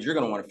many times, you're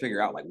going to want to figure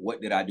out like,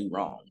 what did I do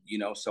wrong?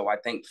 So I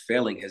think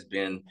failing has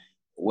been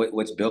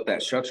what's built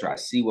that structure. I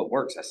see what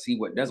works. I see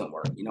what doesn't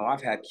work.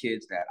 I've had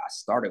kids that I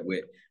started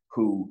with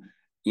who,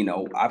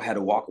 I've had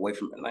to walk away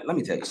from. Like, let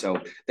me tell you. So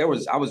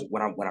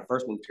when I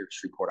first moved here to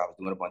Shreveport, I was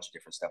doing a bunch of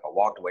different stuff. I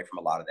walked away from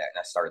a lot of that and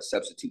I started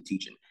substitute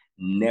teaching.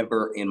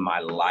 Never in my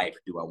life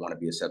do I want to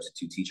be a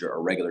substitute teacher or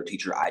a regular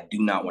teacher. I do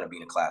not want to be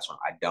in a classroom.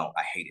 I don't.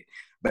 I hate it.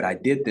 But I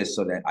did this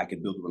so that I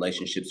could build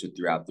relationships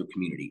throughout the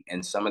community.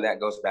 And some of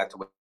that goes back to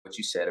what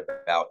you said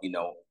about,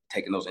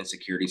 taking those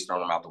insecurities,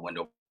 throwing them out the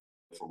window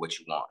for what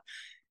you want.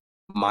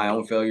 My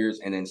own failures,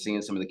 and then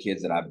seeing some of the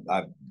kids that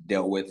I've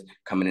dealt with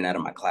coming in and out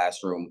of my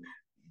classroom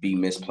be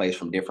misplaced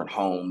from different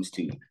homes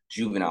to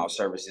juvenile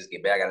services,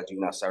 get back out of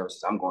juvenile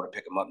services. I'm going to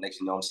pick them up. Next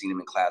thing you know, I'm seeing them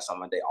in class on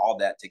Monday, all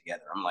that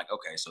together. I'm like,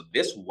 okay, so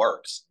this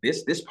works.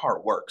 This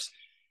part works.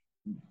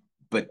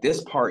 But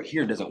this part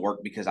here doesn't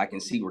work because I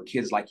can see where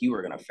kids like you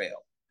are going to fail.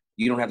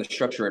 You don't have the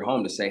structure at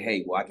home to say,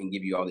 hey, well, I can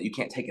give you all that. You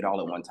can't take it all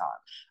at one time.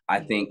 I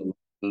think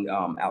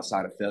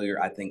outside of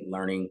failure, I think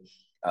learning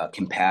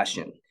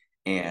compassion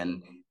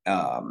and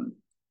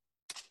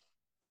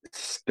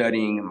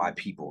studying my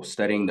people,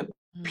 studying the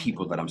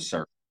people that I'm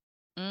serving.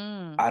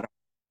 I don't know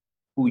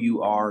who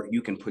you are.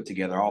 You can put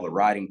together all the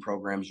writing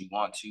programs you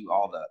want to,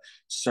 all the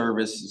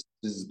services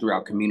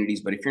throughout communities.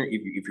 But if you're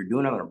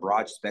doing it on a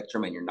broad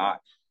spectrum and you're not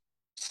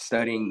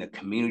studying the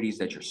communities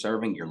that you're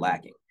serving, you're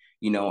lacking.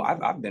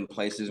 I've been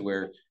places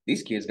where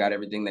these kids got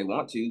everything they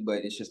want to,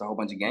 but it's just a whole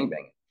bunch of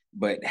gangbanging.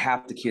 But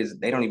half the kids,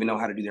 they don't even know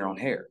how to do their own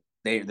hair.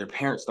 Their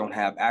parents don't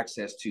have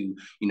access to,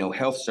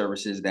 health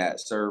services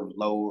that serve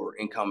lower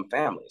income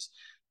families.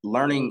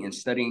 Learning and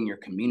studying your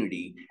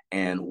community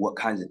and what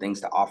kinds of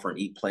things to offer in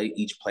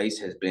each place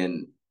has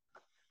been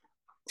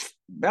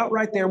about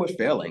right there with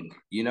failing.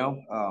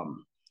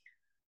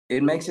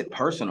 It makes it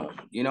personal.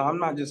 I'm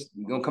not just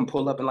gonna come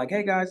pull up and like,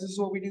 hey guys, this is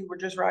what we do. We're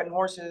just riding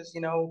horses,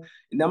 and I'm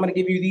gonna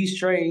give you these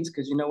trades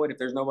because you know what? If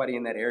there's nobody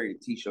in that area to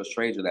teach those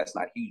trades, or that's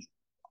not huge,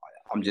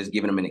 I'm just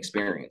giving them an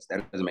experience.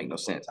 That doesn't make no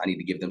sense. I need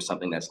to give them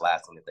something that's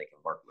lasting that they can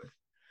work with.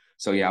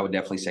 So yeah, I would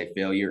definitely say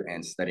failure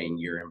and studying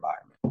your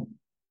environment.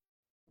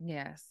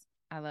 Yes,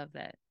 I love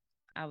that.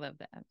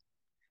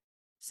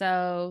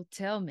 So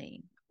tell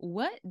me,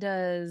 what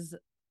does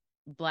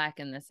Black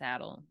in the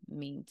Saddle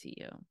mean to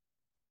you?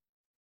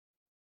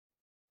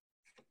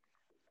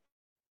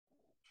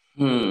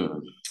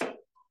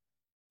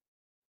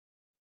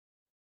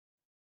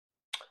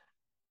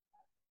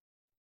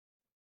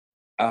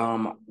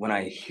 When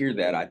I hear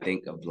that, I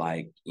think of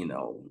like,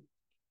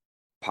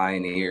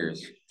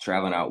 pioneers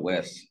traveling out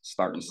west,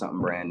 starting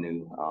something brand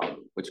new.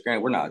 Which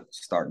granted, we're not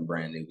starting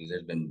brand new because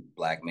there's been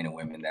Black men and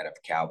women that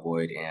have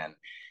cowboyed and,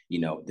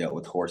 dealt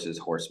with horses,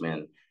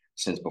 horsemen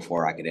since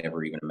before I could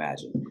ever even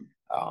imagine.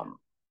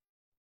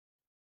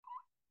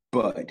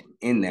 But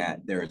in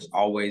that, there's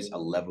always a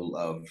level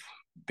of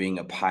being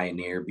a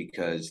pioneer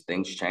because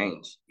things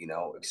change,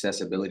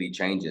 accessibility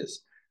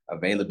changes,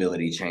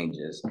 availability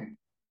changes,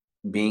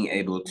 being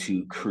able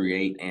to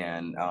create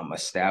and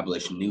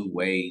establish new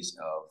ways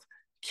of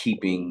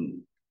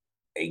keeping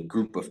a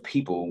group of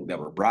people that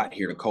were brought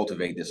here to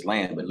cultivate this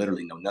land, but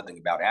literally know nothing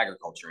about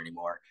agriculture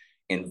anymore,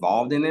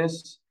 involved in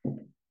this,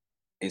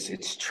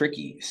 it's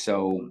tricky.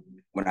 So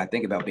when I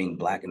think about being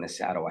Black in the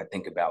Saddle, I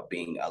think about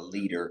being a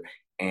leader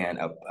and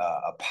a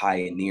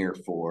pioneer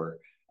for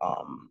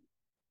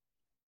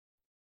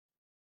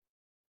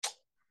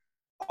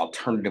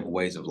alternative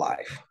ways of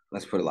life.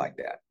 Let's put it like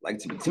that. Like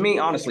to me,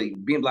 honestly,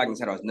 being Black in the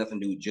Saddle has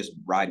nothing to do with just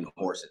riding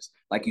horses.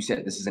 Like you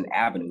said, this is an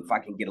avenue. If I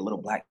can get a little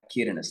Black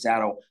kid in a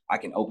saddle, I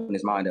can open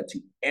his mind up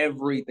to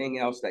everything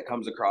else that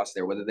comes across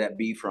there, whether that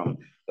be from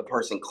the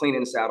person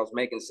cleaning saddles,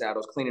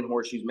 cleaning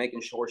horseshoes,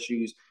 making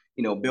horseshoes,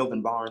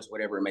 building barns,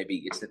 whatever it may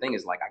be. It's the thing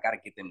is like, I got to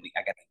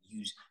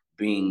use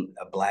being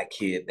a Black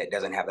kid that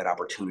doesn't have that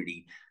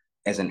opportunity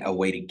as a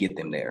way to get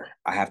them there.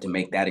 I have to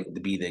make that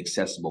be the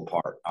accessible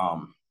part.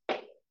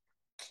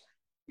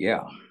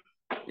 Yeah.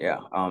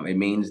 It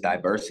means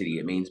diversity.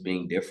 It means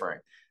being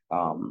different.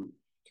 Oh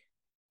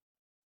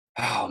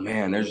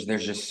man, there's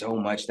just so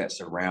much that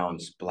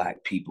surrounds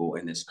Black people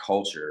in this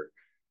culture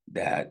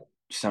that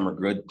some are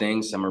good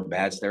things, some are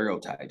bad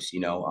stereotypes.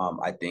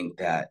 I think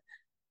that,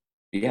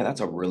 yeah,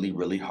 that's a really,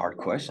 really hard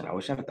question. I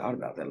wish I had thought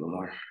about that a little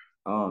more.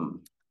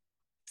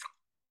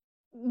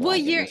 Well,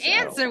 your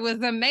answer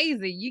was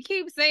amazing. You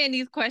keep saying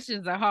these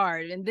questions are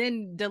hard and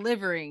then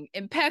delivering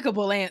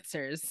impeccable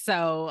answers.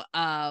 So,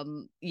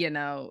 I'm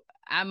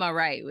all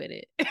right with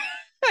it.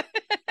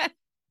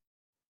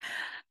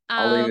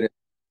 I'll leave it at,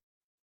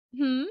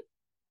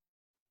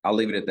 I'll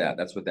leave it at that.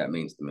 That's what that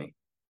means to me.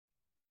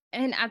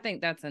 And I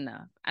think that's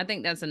enough. I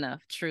think that's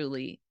enough,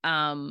 truly.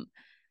 That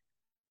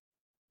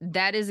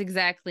is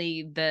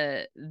exactly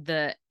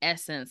the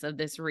essence of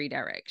this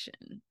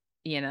redirection.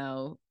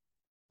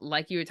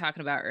 Like you were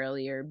talking about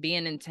earlier,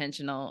 being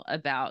intentional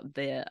about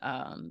the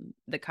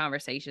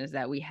conversations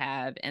that we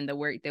have and the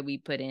work that we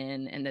put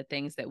in and the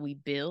things that we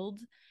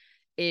build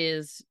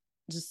is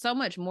just so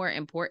much more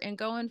important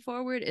going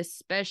forward,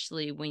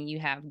 especially when you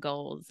have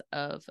goals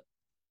of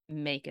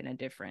making a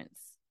difference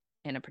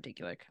in a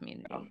particular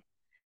community.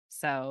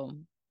 So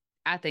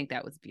I think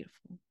that was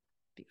beautiful.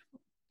 Beautiful.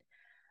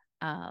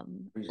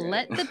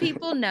 Let the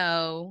people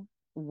know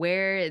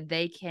where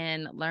they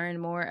can learn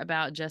more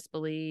about Just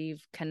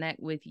Believe,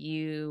 connect with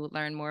you,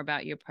 learn more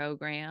about your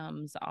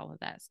programs, all of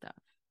that stuff.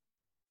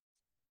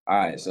 All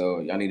right.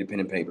 So y'all need a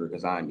pen and paper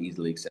because I'm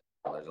easily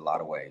accessible. There's a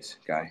lot of ways.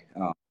 Okay.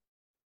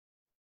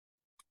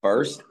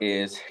 First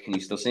is, can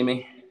you still see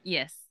me?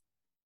 Yes.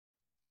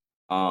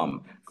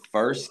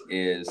 First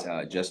is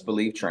Just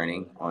Believe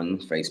Training on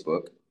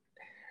Facebook.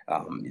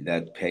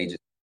 That page is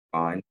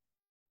fine.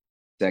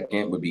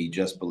 Second would be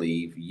Just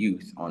Believe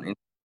Youth on Instagram.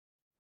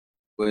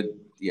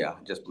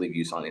 Just Believe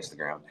Youth on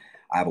Instagram.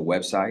 I have a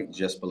website,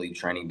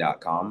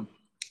 justbelievetraining.com,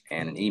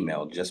 and an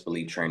email,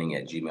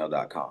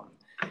 justbelievetraining@gmail.com.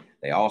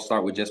 They all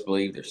start with Just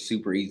Believe. They're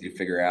super easy to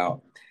figure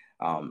out.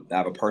 I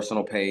have a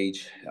personal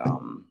page.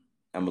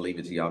 I'm going to leave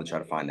it to y'all to try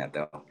to find that,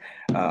 though.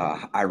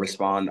 I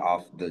respond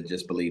off the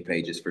Just Believe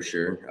pages for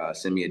sure.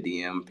 Send me a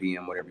DM,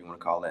 PM, whatever you want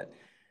to call it.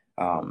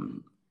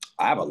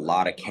 I have a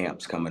lot of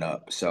camps coming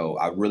up, so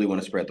I really want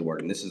to spread the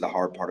word. And this is the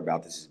hard part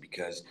about this, is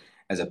because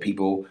as a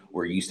people,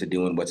 we're used to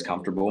doing what's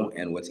comfortable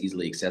and what's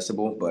easily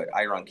accessible. But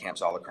I run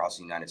camps all across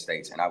the United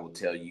States, and I will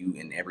tell you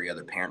and every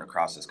other parent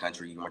across this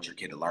country, you want your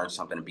kid to learn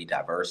something and be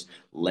diverse,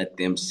 let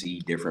them see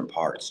different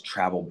parts.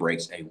 Travel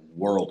breaks a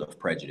world of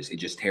prejudice. It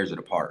just tears it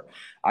apart.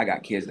 I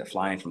got kids that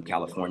fly in from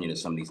California to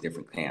some of these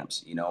different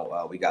camps.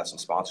 We got some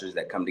sponsors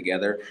that come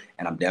together,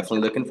 and I'm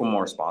definitely looking for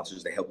more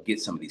sponsors to help get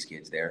some of these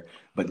kids there.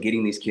 But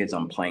getting these kids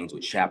on planes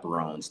with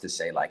chaperones to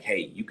say, like,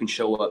 hey, you can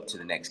show up to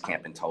the next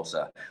camp in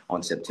Tulsa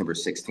on September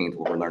 16th,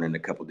 where we're learning a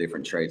couple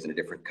different trades in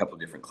a couple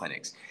different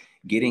clinics.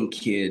 Getting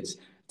kids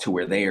to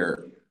where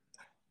they're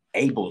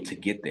able to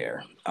get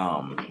there.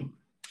 I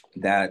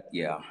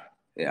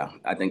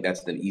think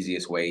that's the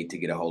easiest way to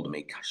get a hold of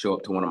me. Show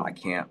up to one of my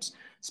camps,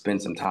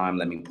 spend some time,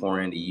 let me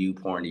pour into you,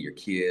 pour into your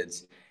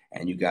kids,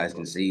 and you guys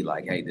can see,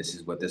 like, hey, this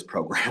is what this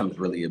program is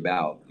really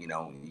about. You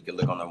can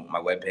look on my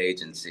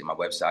webpage and see my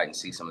website and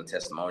see some of the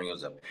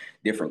testimonials of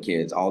different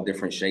kids, all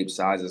different shapes,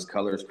 sizes,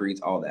 colors, creeds,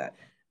 all that.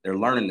 They're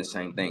learning the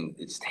same thing.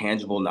 It's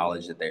tangible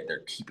knowledge that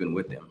they're keeping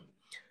with them.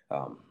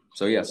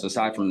 So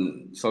aside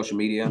from social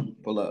media,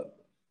 pull up.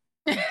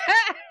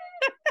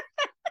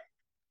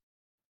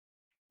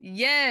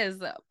 Yes,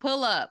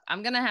 pull up.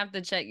 I'm gonna have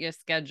to check your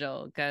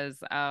schedule because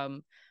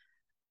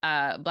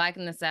Black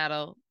in the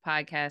Saddle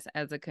podcast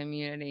as a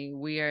community,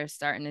 we are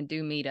starting to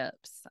do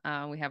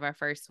meetups. We have our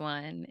first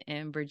one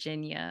in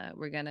Virginia.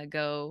 We're gonna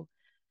go.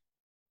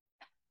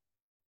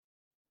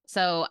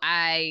 So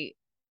at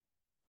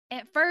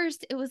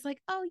first it was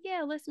like, oh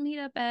yeah, let's meet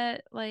up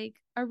at like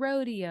a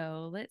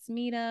rodeo. Let's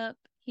meet up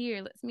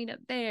here. Let's meet up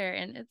there.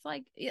 And it's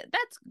like, yeah,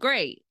 that's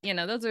great.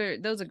 Those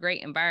are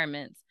great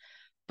environments.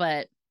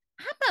 But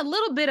I'm a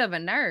little bit of a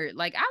nerd.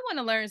 Like, I want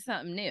to learn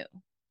something new.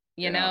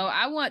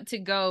 I want to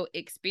go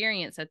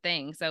experience a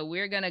thing. So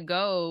we're going to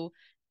go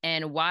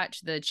and watch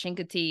the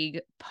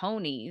Chincoteague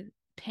pony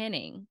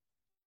penning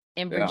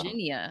in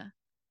Virginia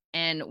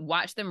and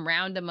watch them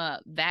round them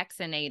up,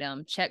 vaccinate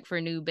them, check for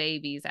new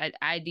babies,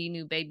 ID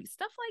new babies,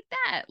 stuff like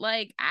that.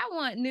 Like, I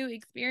want new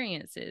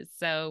experiences.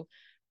 So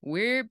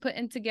we're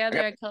putting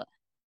together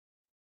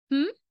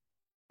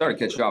Sorry to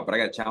cut you off, but I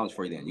got a challenge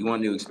for you then. You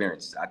want new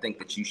experiences. I think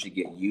that you should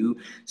get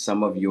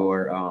some of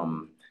your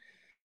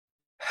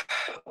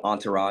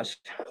entourage,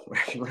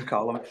 whatever you want to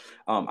call them.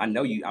 I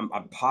know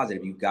I'm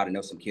positive you've got to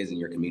know some kids in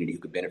your community who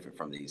could benefit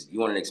from these. You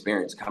want an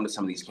experience, come to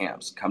some of these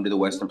camps, come to the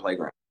Western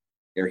Playground.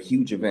 They're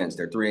huge events.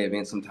 They're 3-day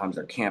events. Sometimes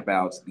they're camp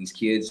outs. These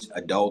kids,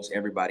 adults,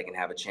 everybody can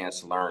have a chance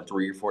to learn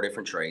 3 or 4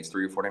 different trades,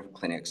 3 or 4 different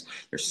clinics.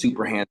 They're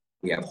super hands.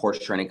 We have horse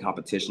training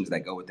competitions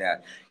that go with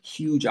that.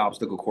 Huge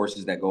obstacle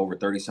courses that go over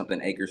 30-something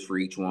acres for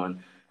each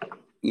one.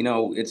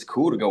 It's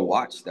cool to go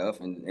watch stuff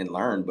and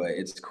learn, but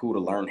it's cool to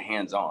learn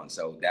hands-on.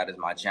 So that is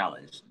my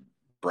challenge.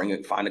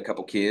 Find a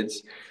couple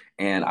kids,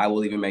 and I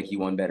will even make you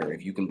one better.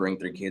 If you can bring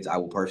 3 kids, I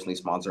will personally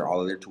sponsor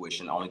all of their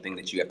tuition. The only thing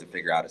that you have to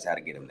figure out is how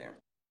to get them there.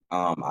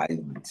 I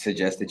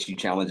suggest that you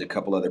challenge a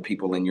couple other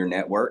people in your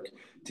network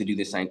to do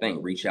the same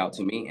thing. Reach out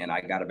to me, and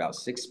I got about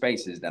 6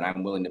 spaces that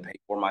I'm willing to pay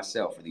for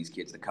myself for these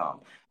kids to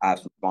come. I have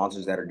some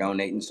sponsors that are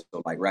donating. So,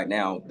 like right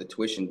now, the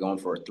tuition going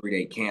for a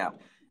 3-day camp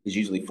is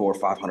usually $400 or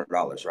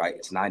 $500. Right?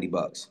 It's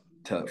 $90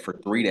 for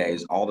 3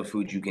 days. All the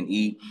food you can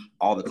eat,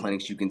 all the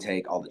clinics you can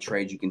take, all the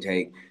trades you can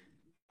take.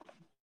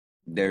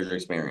 There's your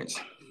experience.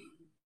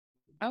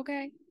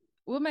 Okay,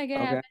 we'll make it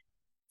Okay. happen.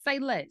 Say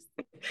less.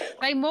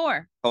 Say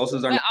more.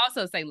 Tulsa's our but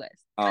also say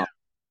less.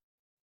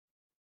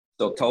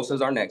 So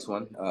Tulsa's our next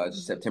one,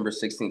 September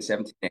 16th,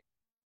 17th.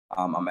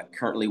 I'm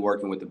currently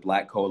working with the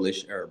Black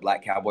Coalition or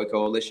Black Cowboy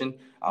Coalition.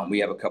 We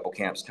have a couple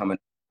camps coming.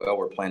 Well,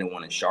 we're planning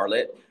one in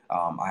Charlotte.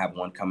 I have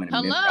one coming in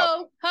Memphis.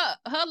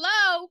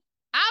 Hello.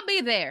 I'll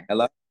be there.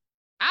 Hello.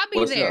 I'll be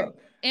What's there up?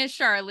 in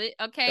Charlotte.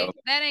 Okay. So,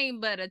 that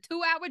ain't but a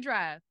 2-hour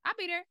drive. I'll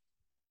be there.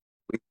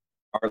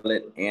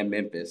 Charlotte and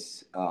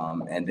Memphis.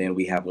 And then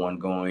we have one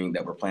going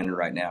that we're planning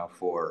right now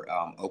for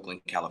Oakland,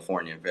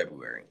 California in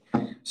February.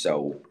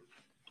 So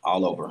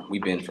all over.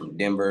 We've been from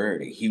Denver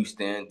to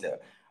Houston to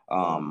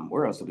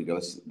where else did we go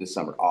this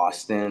summer?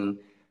 Austin,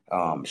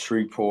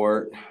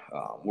 Shreveport,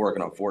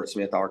 working on Fort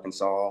Smith,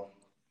 Arkansas.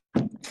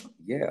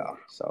 Yeah,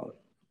 so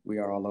we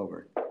are all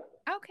over.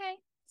 Okay.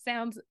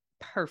 Sounds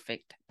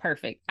perfect.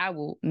 I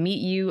will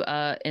meet you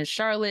in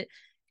Charlotte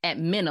at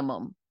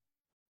minimum,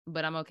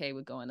 but I'm okay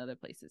with going other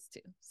places too.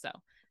 So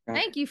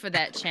thank you for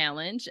that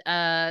challenge.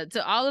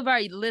 To all of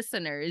our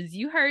listeners,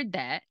 you heard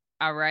that.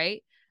 All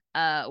right.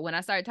 When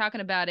I started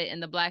talking about it in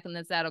the Black in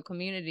the Saddle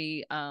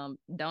community,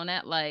 don't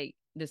act like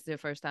this is their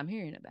first time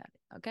hearing about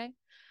it. Okay.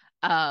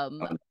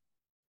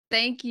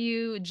 Thank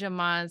you,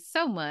 Jamon,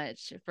 so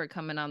much for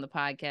coming on the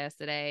podcast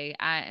today.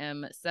 I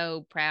am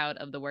so proud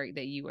of the work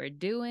that you are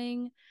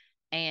doing,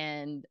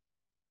 and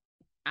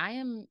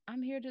I'm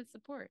here to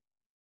support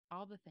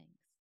all the things.